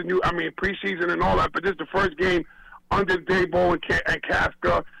under the preseason and all that, but this is the first game under Daboll and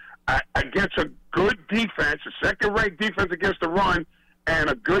Kafka against a good defense, a second-ranked defense against the run, and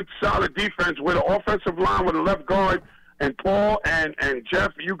a good, solid defense with an offensive line with a left guard. And Paul and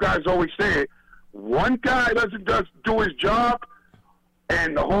Jeff, you guys always say it, one guy doesn't do his job,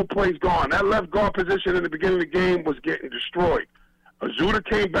 and the whole play's gone. That left guard position in the beginning of the game was getting destroyed. Azuda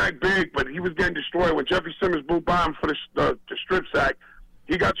came back big, but he was getting destroyed. When Jeffrey Simmons blew by him for the strip sack,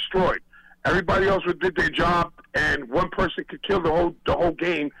 he got destroyed. Everybody else did their job, and one person could kill the whole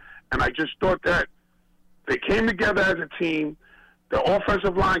game. And I just thought that they came together as a team. The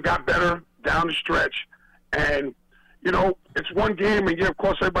offensive line got better down the stretch. And, it's one game, and, of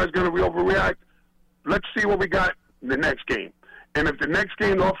course, everybody's going to overreact. Let's see what we got in the next game. And if the next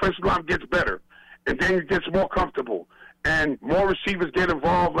game the offensive line gets better, and then it gets more comfortable, and more receivers get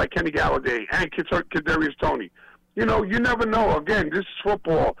involved like Kenny Galladay and Kadarius Toney. You never know. Again, this is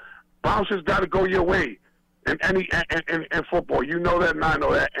football. Bounces got to go your way in football. You know that, and I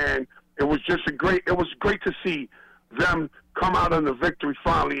know that. And it was great to see them come out on the victory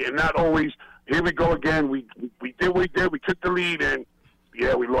finally, and not always, here we go again. We did what we did. We took the lead, and,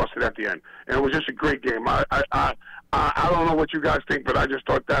 yeah, we lost it at the end. And it was just a great game. I don't know what you guys think, but I just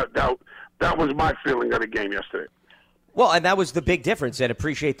thought that was my feeling of the game yesterday. Well, and that was the big difference, and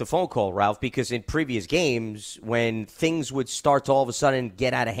appreciate the phone call, Ralph, because in previous games, when things would start to all of a sudden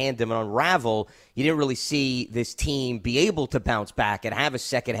get out of hand and unravel, you didn't really see this team be able to bounce back and have a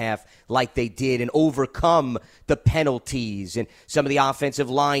second half like they did and overcome the penalties and some of the offensive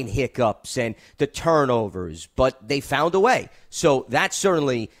line hiccups and the turnovers, but they found a way. So that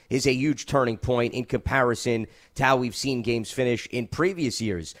certainly is a huge turning point in comparison to how we've seen games finish in previous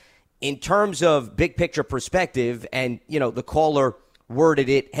years. In terms of big picture perspective, and, the caller worded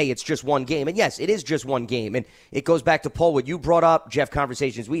it, hey, it's just one game. And yes, it is just one game. And it goes back to, Paul, what you brought up, Jeff,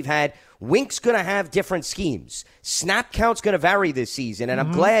 conversations we've had. Wink's going to have different schemes. Snap count's going to vary this season. And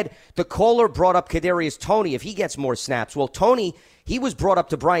I'm glad the caller brought up Kadarius Toney if he gets more snaps. Well, Toney, he was brought up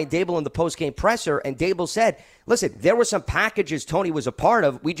to Brian Daboll in the postgame presser, and Daboll said, listen, there were some packages Toney was a part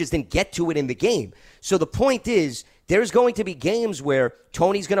of. We just didn't get to it in the game. So the point is, there's going to be games where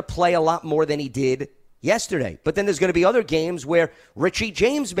Toney's going to play a lot more than he did yesterday. But then there's going to be other games where Richie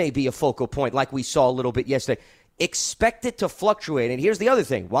James may be a focal point, like we saw a little bit yesterday. Expect it to fluctuate. And here's the other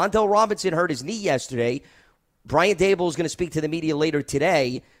thing. Wan'Dale Robinson hurt his knee yesterday. Brian Daboll is going to speak to the media later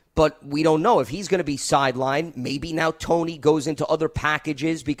today, but we don't know if he's going to be sidelined. Maybe now Toney goes into other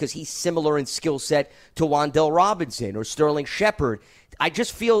packages because he's similar in skill set to Wan'Dale Robinson or Sterling Shepard. I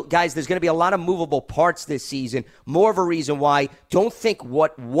just feel, guys, there's going to be a lot of movable parts this season. More of a reason why don't think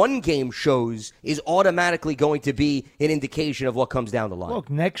what one game shows is automatically going to be an indication of what comes down the line. Look,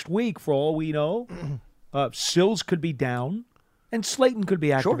 next week, for all we know, Sills could be down and Slayton could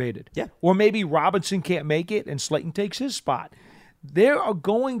be activated. Sure. Yeah. Or maybe Robinson can't make it and Slayton takes his spot. There are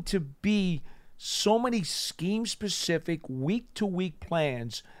going to be so many scheme-specific, week-to-week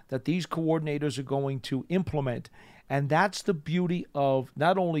plans that these coordinators are going to implement. And that's the beauty of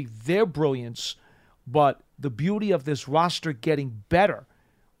not only their brilliance, but the beauty of this roster getting better,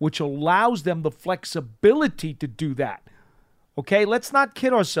 which allows them the flexibility to do that. Okay, let's not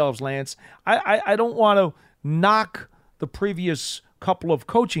kid ourselves, Lance. I don't want to knock the previous couple of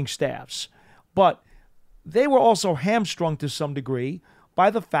coaching staffs, but they were also hamstrung to some degree by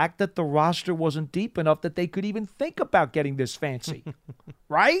the fact that the roster wasn't deep enough that they could even think about getting this fancy.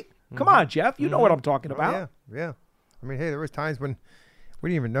 Right? Come on, Jeff. You know what I'm talking about. Yeah. I mean, hey, there was times when we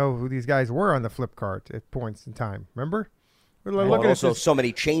didn't even know who these guys were on the flip chart at points in time. Remember? We're looking at so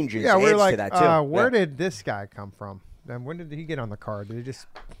many changes. Yeah, we're like, to that too. Where did this guy come from? And when did he get on the card? Did he just,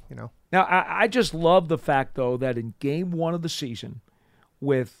 Now, I just love the fact, though, that in game one of the season,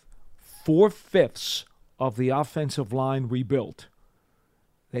 with 4/5 of the offensive line rebuilt,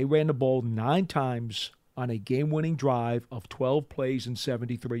 they ran the ball 9 times on a game-winning drive of 12 plays and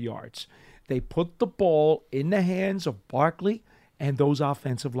 73 yards. They put the ball in the hands of Barkley and those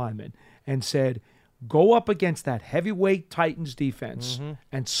offensive linemen and said, go up against that heavyweight Titans defense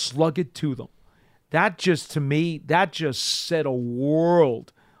and slug it to them. That just, to me, that just set a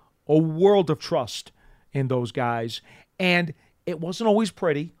world of trust in those guys. And it wasn't always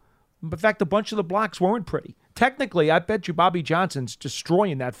pretty. In fact, a bunch of the blocks weren't pretty. Technically, I bet you Bobby Johnson's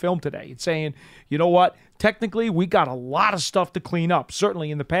destroying that film today and saying, you know what, technically we got a lot of stuff to clean up, certainly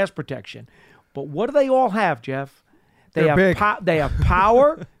in the pass protection. But what do they all have, Jeff? They have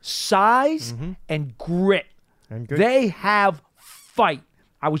power, size, and grit. And good. They have fight.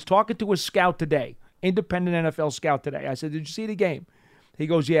 I was talking to a scout today, independent NFL scout today. I said, did you see the game? He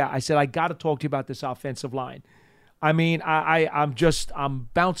goes, yeah. I said, I got to talk to you about this offensive line. I mean, I'm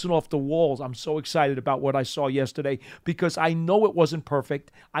bouncing off the walls. I'm so excited about what I saw yesterday because I know it wasn't perfect.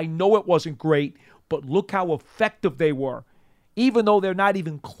 I know it wasn't great, but look how effective they were, even though they're not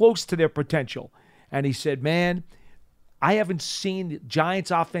even close to their potential. And he said, man, I haven't seen the Giants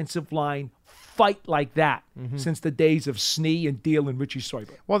offensive line fight like that since the days of Snee and Deal and Richie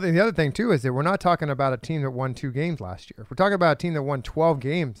Soyber. Well, the other thing, too, is that we're not talking about a team that won 2 games last year. We're talking about a team that won 12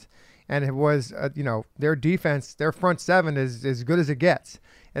 games. And it was, their defense, their front seven is as good as it gets,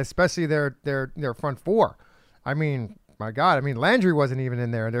 especially their front four. I mean, my God, Landry wasn't even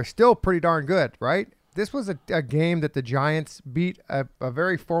in there. They're still pretty darn good, right? This was a game that the Giants beat a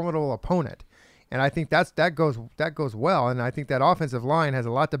very formidable opponent. And I think that goes well. And I think that offensive line has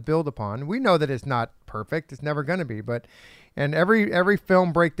a lot to build upon. We know that it's not perfect. It's never going to be. And every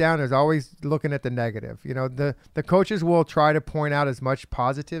film breakdown is always looking at the negative. The coaches will try to point out as much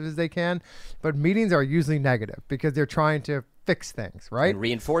positive as they can, but meetings are usually negative because they're trying to fix things, right? And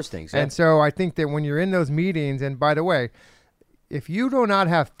reinforce things. Yeah. And so I think that when you're in those meetings, and by the way, if you do not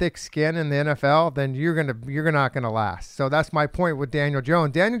have thick skin in the NFL, then you're not gonna last. So that's my point with Daniel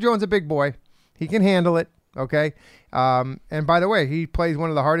Jones. Daniel Jones is a big boy. He can handle it, okay? And by the way, he plays one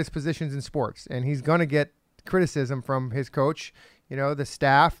of the hardest positions in sports, and he's going to get criticism from his coach, the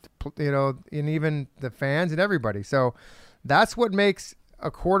staff, and even the fans and everybody. So that's what makes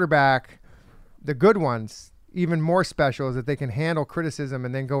a quarterback, the good ones, even more special, is that they can handle criticism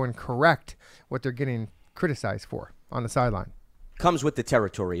and then go and correct what they're getting criticized for on the sideline. Comes with the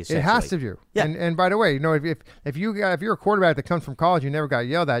territory, essentially. It has to do. Yeah. And by the way, if you're a quarterback that comes from college, you never got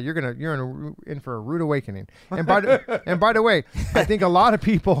yelled at, you're in for a rude awakening. And by the way, I think a lot of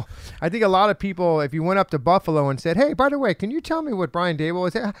people, if you went up to Buffalo and said, hey, by the way, can you tell me what Brian Daboll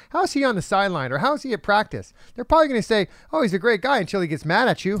is? How's he on the sideline, or how's he at practice? They're probably going to say, oh, he's a great guy, until he gets mad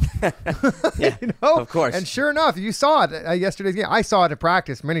at you. Yeah, of course. And sure enough, you saw it at yesterday's game. I saw it at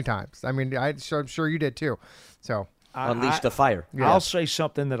practice many times. I mean, I'm sure you did too. So. Unleash the fire. I'll say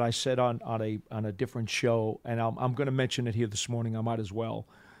something that I said on a different show, and I'm going to mention it here this morning. I might as well.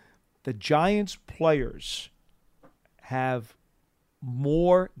 The Giants players have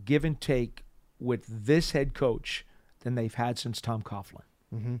more give and take with this head coach than they've had since Tom Coughlin.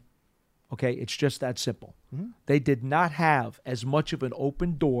 Mm-hmm. Okay, it's just that simple. Mm-hmm. They did not have as much of an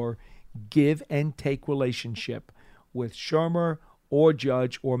open door give and take relationship with Shermer or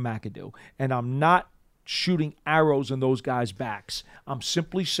Judge or McAdoo, and I'm not shooting arrows in those guys' backs. I'm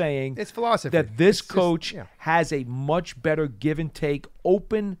simply saying it's philosophy that this coach has a much better give and take,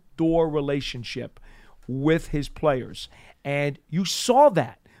 open door relationship with his players. And you saw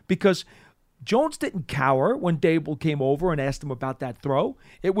that because Jones didn't cower when Daboll came over and asked him about that throw.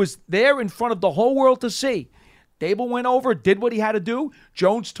 It was there in front of the whole world to see. Daboll went over, did what he had to do.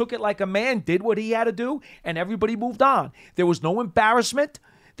 Jones took it like a man, did what he had to do, and everybody moved on. There was no embarrassment.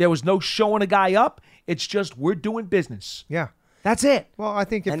 There was no showing a guy up. It's just we're doing business. Yeah. That's it. Well, I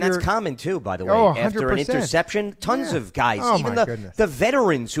think that's common too, by the way. Oh, after an interception, tons of guys, even goodness. the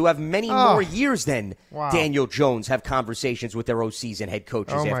veterans who have many more years than Daniel Jones, have conversations with their OCs and head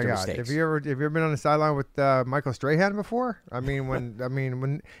coaches after mistakes. Have you ever been on the sideline with Michael Strahan before? I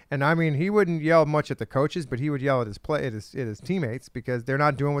mean, he wouldn't yell much at the coaches, but he would yell at his teammates because they're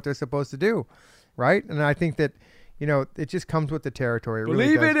not doing what they're supposed to do, right? And I think that. It just comes with the territory.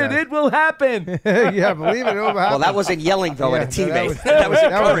 Believe it, and it will happen. Yeah, believe it will happen. Well, that wasn't yelling, though, at a teammate. That was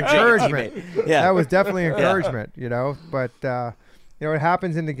encouragement. Yeah. That was definitely encouragement, But, it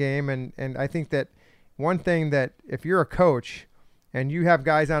happens in the game, and I think that one thing that if you're a coach and you have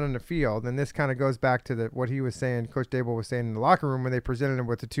guys out on the field, and this kind of goes back to what he was saying, Coach Daboll was saying in the locker room when they presented him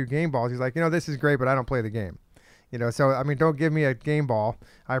with the 2 game balls. He's like, this is great, but I don't play the game. So, don't give me a game ball.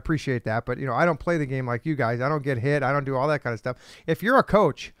 I appreciate that. But, I don't play the game like you guys. I don't get hit. I don't do all that kind of stuff. If you're a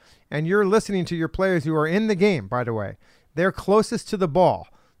coach and you're listening to your players who are in the game, by the way, they're closest to the ball.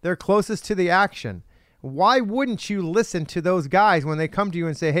 They're closest to the action. Why wouldn't you listen to those guys when they come to you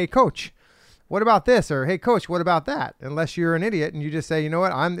and say, hey, coach, what about this? Or, hey, coach, what about that? Unless you're an idiot and you just say, you know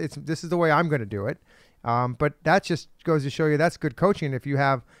what, this is the way I'm going to do it. But that just goes to show you that's good coaching if you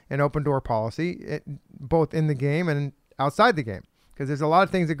have an open door policy, both in the game and outside the game. Because there's a lot of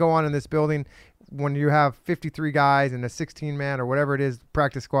things that go on in this building when you have 53 guys and a 16-man or whatever it is,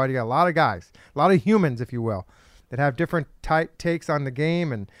 practice squad. You got a lot of guys, a lot of humans, if you will, that have different takes on the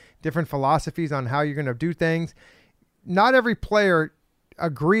game and different philosophies on how you're going to do things. Not every player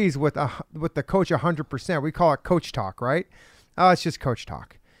agrees with the coach 100%. We call it coach talk, right? Oh, it's just coach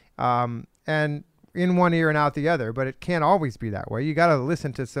talk. And in one ear and out the other, but it can't always be that way. You got to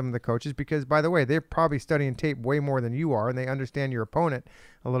listen to some of the coaches because, by the way, they're probably studying tape way more than you are, and they understand your opponent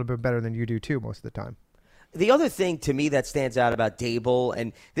a little bit better than you do too most of the time. The other thing to me that stands out about Daboll,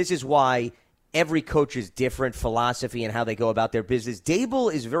 and this is why every coach's different philosophy and how they go about their business,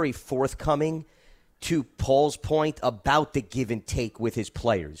 Daboll is very forthcoming, to Paul's point, about the give and take with his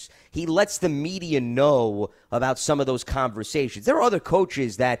players. He lets the media know about some of those conversations. There are other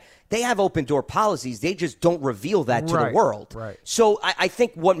coaches that they have open door policies. They just don't reveal that to the world. Right. So I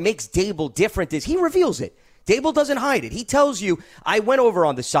think what makes Daboll different is he reveals it. Daboll doesn't hide it. He tells you, I went over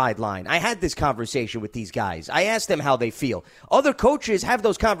on the sideline. I had this conversation with these guys. I asked them how they feel. Other coaches have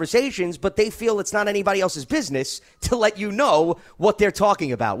those conversations, but they feel it's not anybody else's business to let you know what they're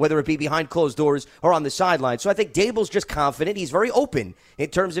talking about, whether it be behind closed doors or on the sideline. So I think Daboll's just confident. He's very open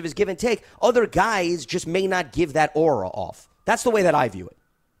in terms of his give and take. Other guys just may not give that aura off. That's the way that I view it,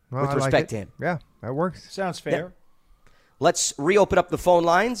 with respect to him. Yeah, that works. Sounds fair. Yeah. Let's reopen up the phone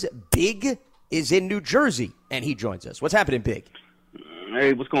lines. Big is in New Jersey, and he joins us. What's happening, Big?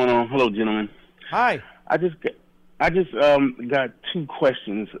 Hey, what's going on? Hello, gentlemen. Hi. I just got two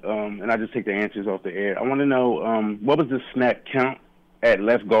questions, and I just take the answers off the air. I want to know what was the snap count at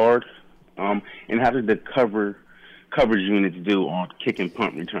left guard, and how did the coverage units do on kick and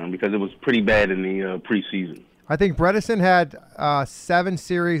punt return? Because it was pretty bad in the preseason. I think Bredesen had 7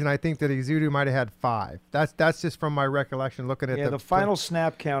 series, and I think that Ezeudu might have had 5. That's just from my recollection looking at the final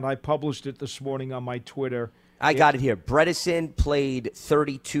snap count. I published it this morning on my Twitter. I got it here. Bredesen played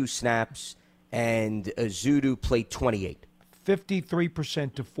 32 snaps, and Ezeudu played 28.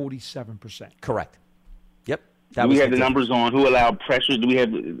 53% to 47%. Correct. Yep. Do we have the numbers on who allowed pressures? Do we have?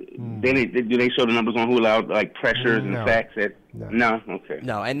 Do they show the numbers on who allowed like pressures and sacks? No. Okay.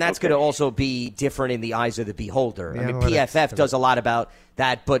 No, and that's going to also be different in the eyes of the beholder. I mean, PFF does a lot about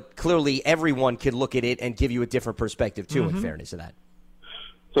that, but clearly everyone can look at it and give you a different perspective too. In fairness to that.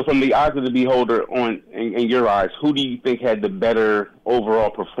 So, from the eyes of the beholder, in your eyes, who do you think had the better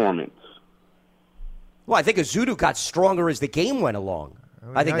overall performance? Well, I think Ezeudu got stronger as the game went along.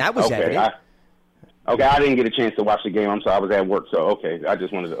 I think that was evident. I didn't get a chance to watch the game. I'm sorry, I was at work, so I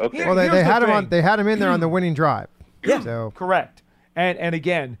just wanted to. Okay. Well, they had him in there on the winning drive. Yeah, so. Correct. And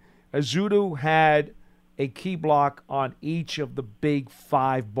again, Ezeudu had a key block on each of the big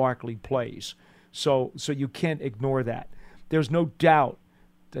 5 Barkley plays, so you can't ignore that. There's no doubt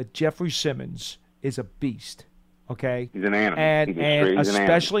that Jeffrey Simmons is a beast. Okay, he's an animal, and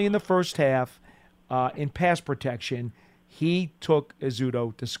especially in the first half, in pass protection, he took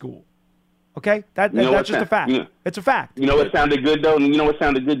Ezeudu to school. Okay, that's just a fact. It's a fact. You know what sounded good though? You know what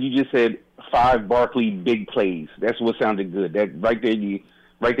sounded good? You just said 5 Barkley big plays. That's what sounded good. That right there,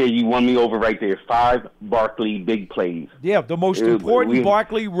 you won me over right there. 5 Barkley big plays. Yeah, the most important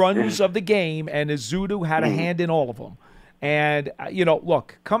Barkley runs of the game, and Ezeudu had a hand in all of them. And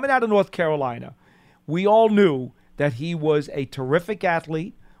look, coming out of North Carolina, we all knew that he was a terrific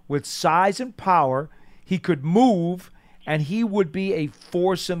athlete with size and power. He could move, and he would be a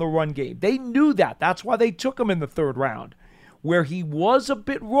force in the run game. They knew that. That's why they took him in the 3rd round, where he was a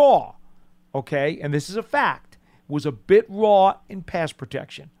bit raw, okay? And this is a fact. Was a bit raw in pass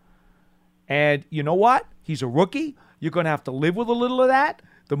protection. And you know what? He's a rookie. You're going to have to live with a little of that.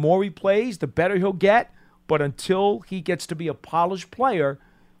 The more he plays, the better he'll get. But until he gets to be a polished player,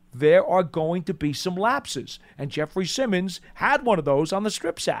 there are going to be some lapses. And Jeffrey Simmons had one of those on the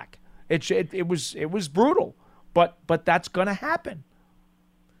strip sack. It was brutal. But that's going to happen.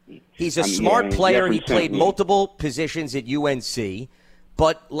 He's a smart player. He played multiple positions at UNC.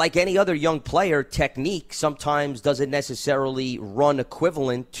 But like any other young player, technique sometimes doesn't necessarily run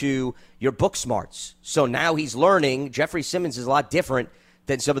equivalent to your book smarts. So now he's learning. Jeffrey Simmons is a lot different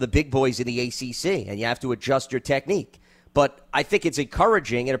than some of the big boys in the ACC, and you have to adjust your technique. But I think it's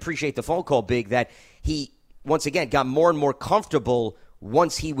encouraging, and appreciate the phone call, Big, that he, once again, got more and more comfortable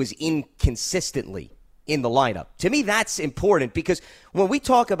once he was inconsistently in the lineup. To me, that's important because when we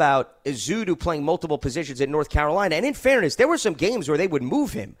talk about Ezeudu playing multiple positions in North Carolina, and in fairness, there were some games where they would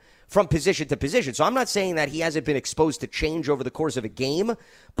move him from position to position. So I'm not saying that he hasn't been exposed to change over the course of a game,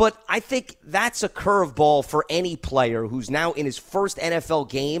 but I think that's a curveball for any player who's now in his first NFL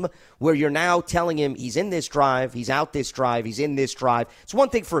game where you're now telling him he's in this drive, he's out this drive, he's in this drive. It's one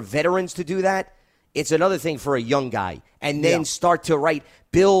thing for veterans to do that. It's another thing for a young guy. And then start to,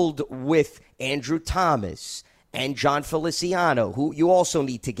 build with Andrew Thomas and John Feliciano, who you also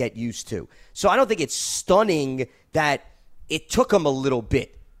need to get used to. So I don't think it's stunning that it took him a little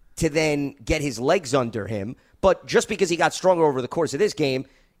bit to then get his legs under him. But just because he got stronger over the course of this game,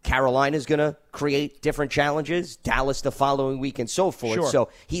 Carolina's going to create different challenges, Dallas the following week, and so forth. Sure. So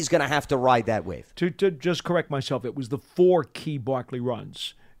he's going to have to ride that wave. To just correct myself, it was the 4 key Barkley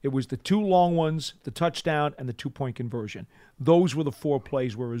runs. It was the 2 long ones, the touchdown, and the 2-point conversion. Those were the 4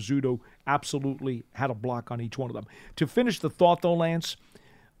 plays where Rizzuto absolutely had a block on each one of them. To finish the thought, though, Lance,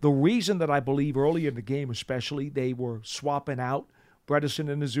 the reason that I believe early in the game especially they were swapping out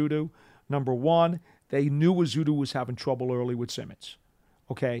Bredesen and Rizzuto, number one, they knew Rizzuto was having trouble early with Simmons,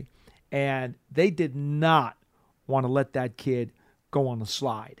 okay? And they did not want to let that kid go on the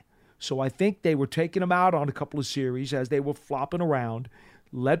slide. So I think they were taking him out on a couple of series as they were flopping around.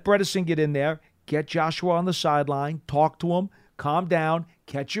 Let Bredesen get in there, get Joshua on the sideline, talk to him, calm down,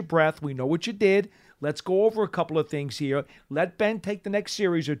 catch your breath. We know what you did. Let's go over a couple of things here. Let Ben take the next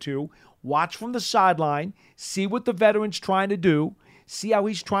series or two. Watch from the sideline. See what the veteran's trying to do. See how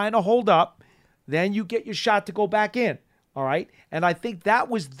he's trying to hold up. Then you get your shot to go back in. All right? And I think that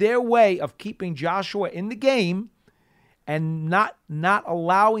was their way of keeping Joshua in the game and not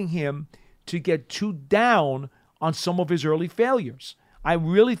allowing him to get too down on some of his early failures. I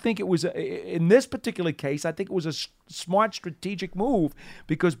really think it was, in this particular case, I think it was a smart strategic move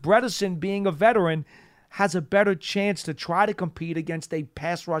because Bredesen, being a veteran, has a better chance to try to compete against a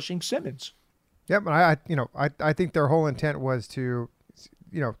pass-rushing Simmons. Yep, I think their whole intent was to,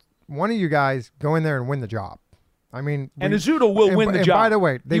 one of you guys go in there and win the job. I mean, and Rizzuto will win the job. By the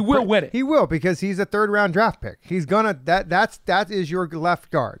way, he will win it. He will because he's a 3rd-round draft pick. He's gonna that is your left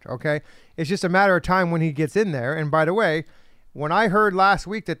guard. Okay, it's just a matter of time when he gets in there. And by the way, when I heard last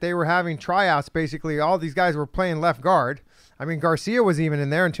week that they were having tryouts, basically all these guys were playing left guard. I mean, Garcia was even in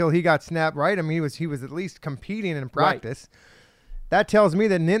there until he got snapped. Right? I mean, he was at least competing in practice. Right. That tells me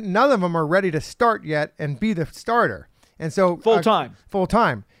that none of them are ready to start yet and be the starter. And so full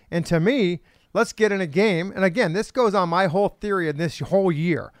time. And to me, let's get in a game. And again, this goes on my whole theory of this whole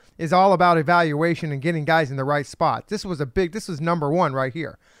year is all about evaluation and getting guys in the right spot. This was number one right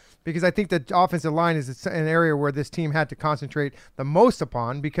here. Because I think the offensive line is an area where this team had to concentrate the most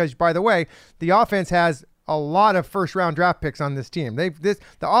upon. Because, by the way, the offense has a lot of first-round draft picks on this team. The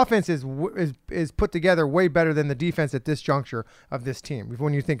offense is put together way better than the defense at this juncture of this team,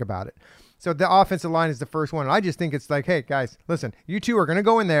 when you think about it. So the offensive line is the first one. And I just think it's like, hey, guys, listen, you two are going to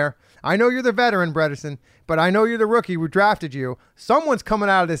go in there. I know you're the veteran, Bredesen, but I know you're the rookie who drafted you. Someone's coming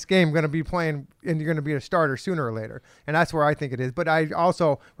out of this game going to be playing, and you're going to be a starter sooner or later. And that's where I think it is. But I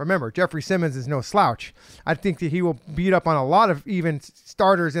also, remember, Jeffrey Simmons is no slouch. I think that he will beat up on a lot of even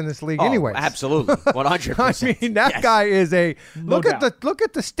starters in this league anyways. Absolutely. 100%. I mean, that guy is a look at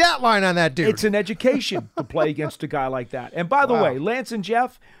the stat line on that dude. It's an education to play against a guy like that. And by the way, Lance and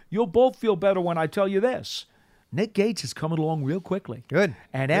Jeff, you'll both feel better when I tell you this. Nick Gates is coming along real quickly. Good.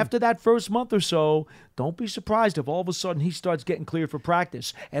 And after that first month or so, don't be surprised if all of a sudden he starts getting cleared for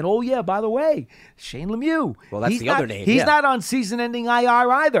practice. And by the way, Shane Lemieux. Well, that's the other name. He's not on season-ending IR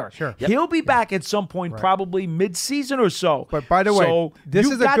either. Sure. Yep. He'll be back at some point, probably mid-season or so. But by the way, this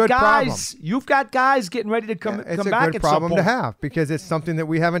is a good problem. You've got guys getting ready to come back at some point. It's a good problem to have because it's something that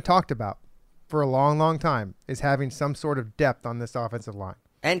we haven't talked about for a long, long time is having some sort of depth on this offensive line.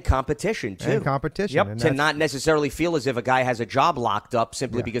 And competition, too. And competition. Yep. To not necessarily feel as if a guy has a job locked up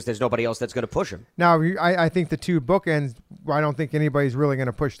simply because there's nobody else that's going to push him. Now, I think the two bookends, I don't think anybody's really going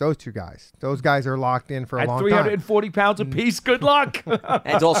to push those two guys. Those guys are locked in for a long time. At 340 pounds apiece, good luck.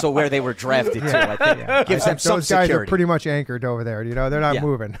 And also where they were drafted, too, I think. Gives them some those guys security. Are pretty much anchored over there. They're not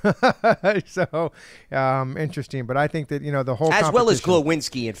moving. So, interesting. But I think that, the whole as well as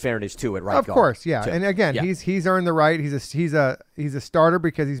Glowinski, in fairness, too, at right guard. Of course, yeah. And again, he's earned the right. He's a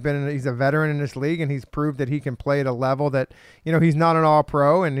starter because he's a veteran in this league, and he's proved that he can play at a level that, he's not an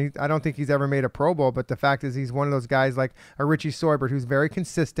all-pro, and I don't think he's ever made a Pro Bowl, but the fact is he's one of those guys like a Richie Soibert who's very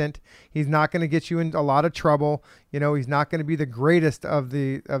consistent. He's not going to get you in a lot of trouble. He's not going to be the greatest of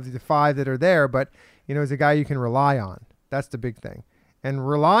the five that are there, but, he's a guy you can rely on. That's the big thing. And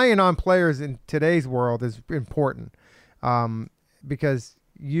relying on players in today's world is important because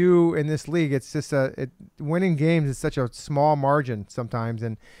you in this league, it's just winning games is such a small margin sometimes,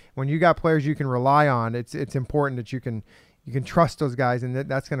 and when you got players you can rely on, it's important that you can you can trust those guys, and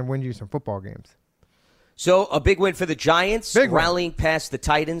that's going to win you some football games. So a big win for the Giants, Big win. rallying past the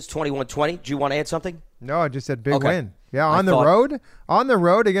Titans 21-20. Do you want to add something? No, I just said big Okay. win. Yeah, on the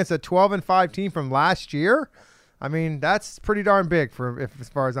road against a 12-5 team from last year. I mean, that's pretty darn big as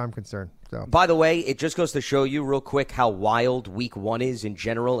far as I'm concerned. So. By the way, it just goes to show you real quick how wild Week 1 is in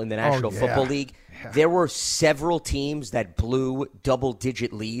general in the National Football League. Yeah. There were several teams that blew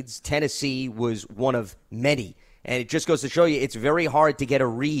double-digit leads. Tennessee was one of many. And it just goes to show you it's very hard to get a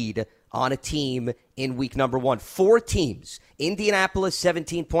read on a team in week number 1. 4 teams. Indianapolis,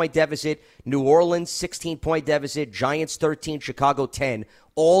 17-point deficit. New Orleans, 16-point deficit. Giants, 13. Chicago, 10.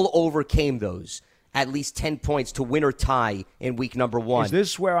 All overcame those. At least 10 points to win or tie in week number 1. Is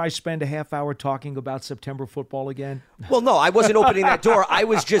this where I spend a half hour talking about September football again? Well, no, I wasn't opening that door. I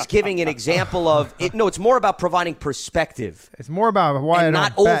was just giving an example of it. No, it's more about providing perspective. It's more about why and I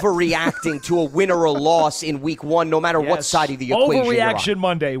not don't bet. overreacting to a win or a loss in week 1, no matter what side of the equation you're on. Overreaction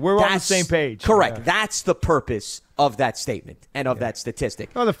Monday. We're on the same page. Correct. Yeah. That's the purpose of that statement and of that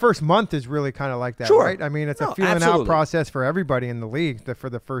statistic. Well, the first month is really kind of like that, Sure. right? I mean, it's a feeling out process for everybody in the league for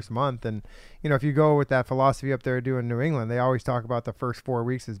the first month. And, if you go with that philosophy up there doing New England, they always talk about the first 4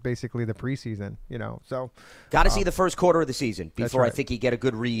 weeks as basically the preseason, So got to see the first quarter of the season before right. I think you get a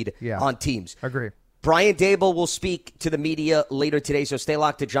good read on teams. Agree. Brian Daboll will speak to the media later today, so stay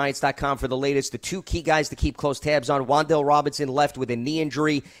locked to Giants.com for the latest. The 2 key guys to keep close tabs on, Wan'Dale Robinson left with a knee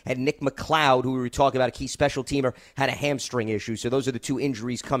injury, and Nick McLeod, who we were talking about, a key special teamer, had a hamstring issue. So those are the 2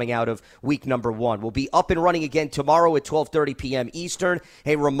 injuries coming out of week number 1. We'll be up and running again tomorrow at 12:30 p.m. Eastern.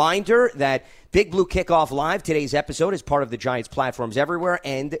 A reminder that Big Blue Kickoff Live, today's episode, is part of the Giants platforms everywhere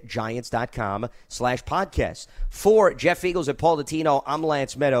and Giants.com/podcast. For Jeff Eagles and Paul Dottino, I'm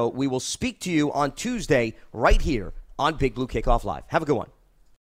Lance Meadow. We will speak to you on Tuesday right here on Big Blue Kickoff Live. Have a good one.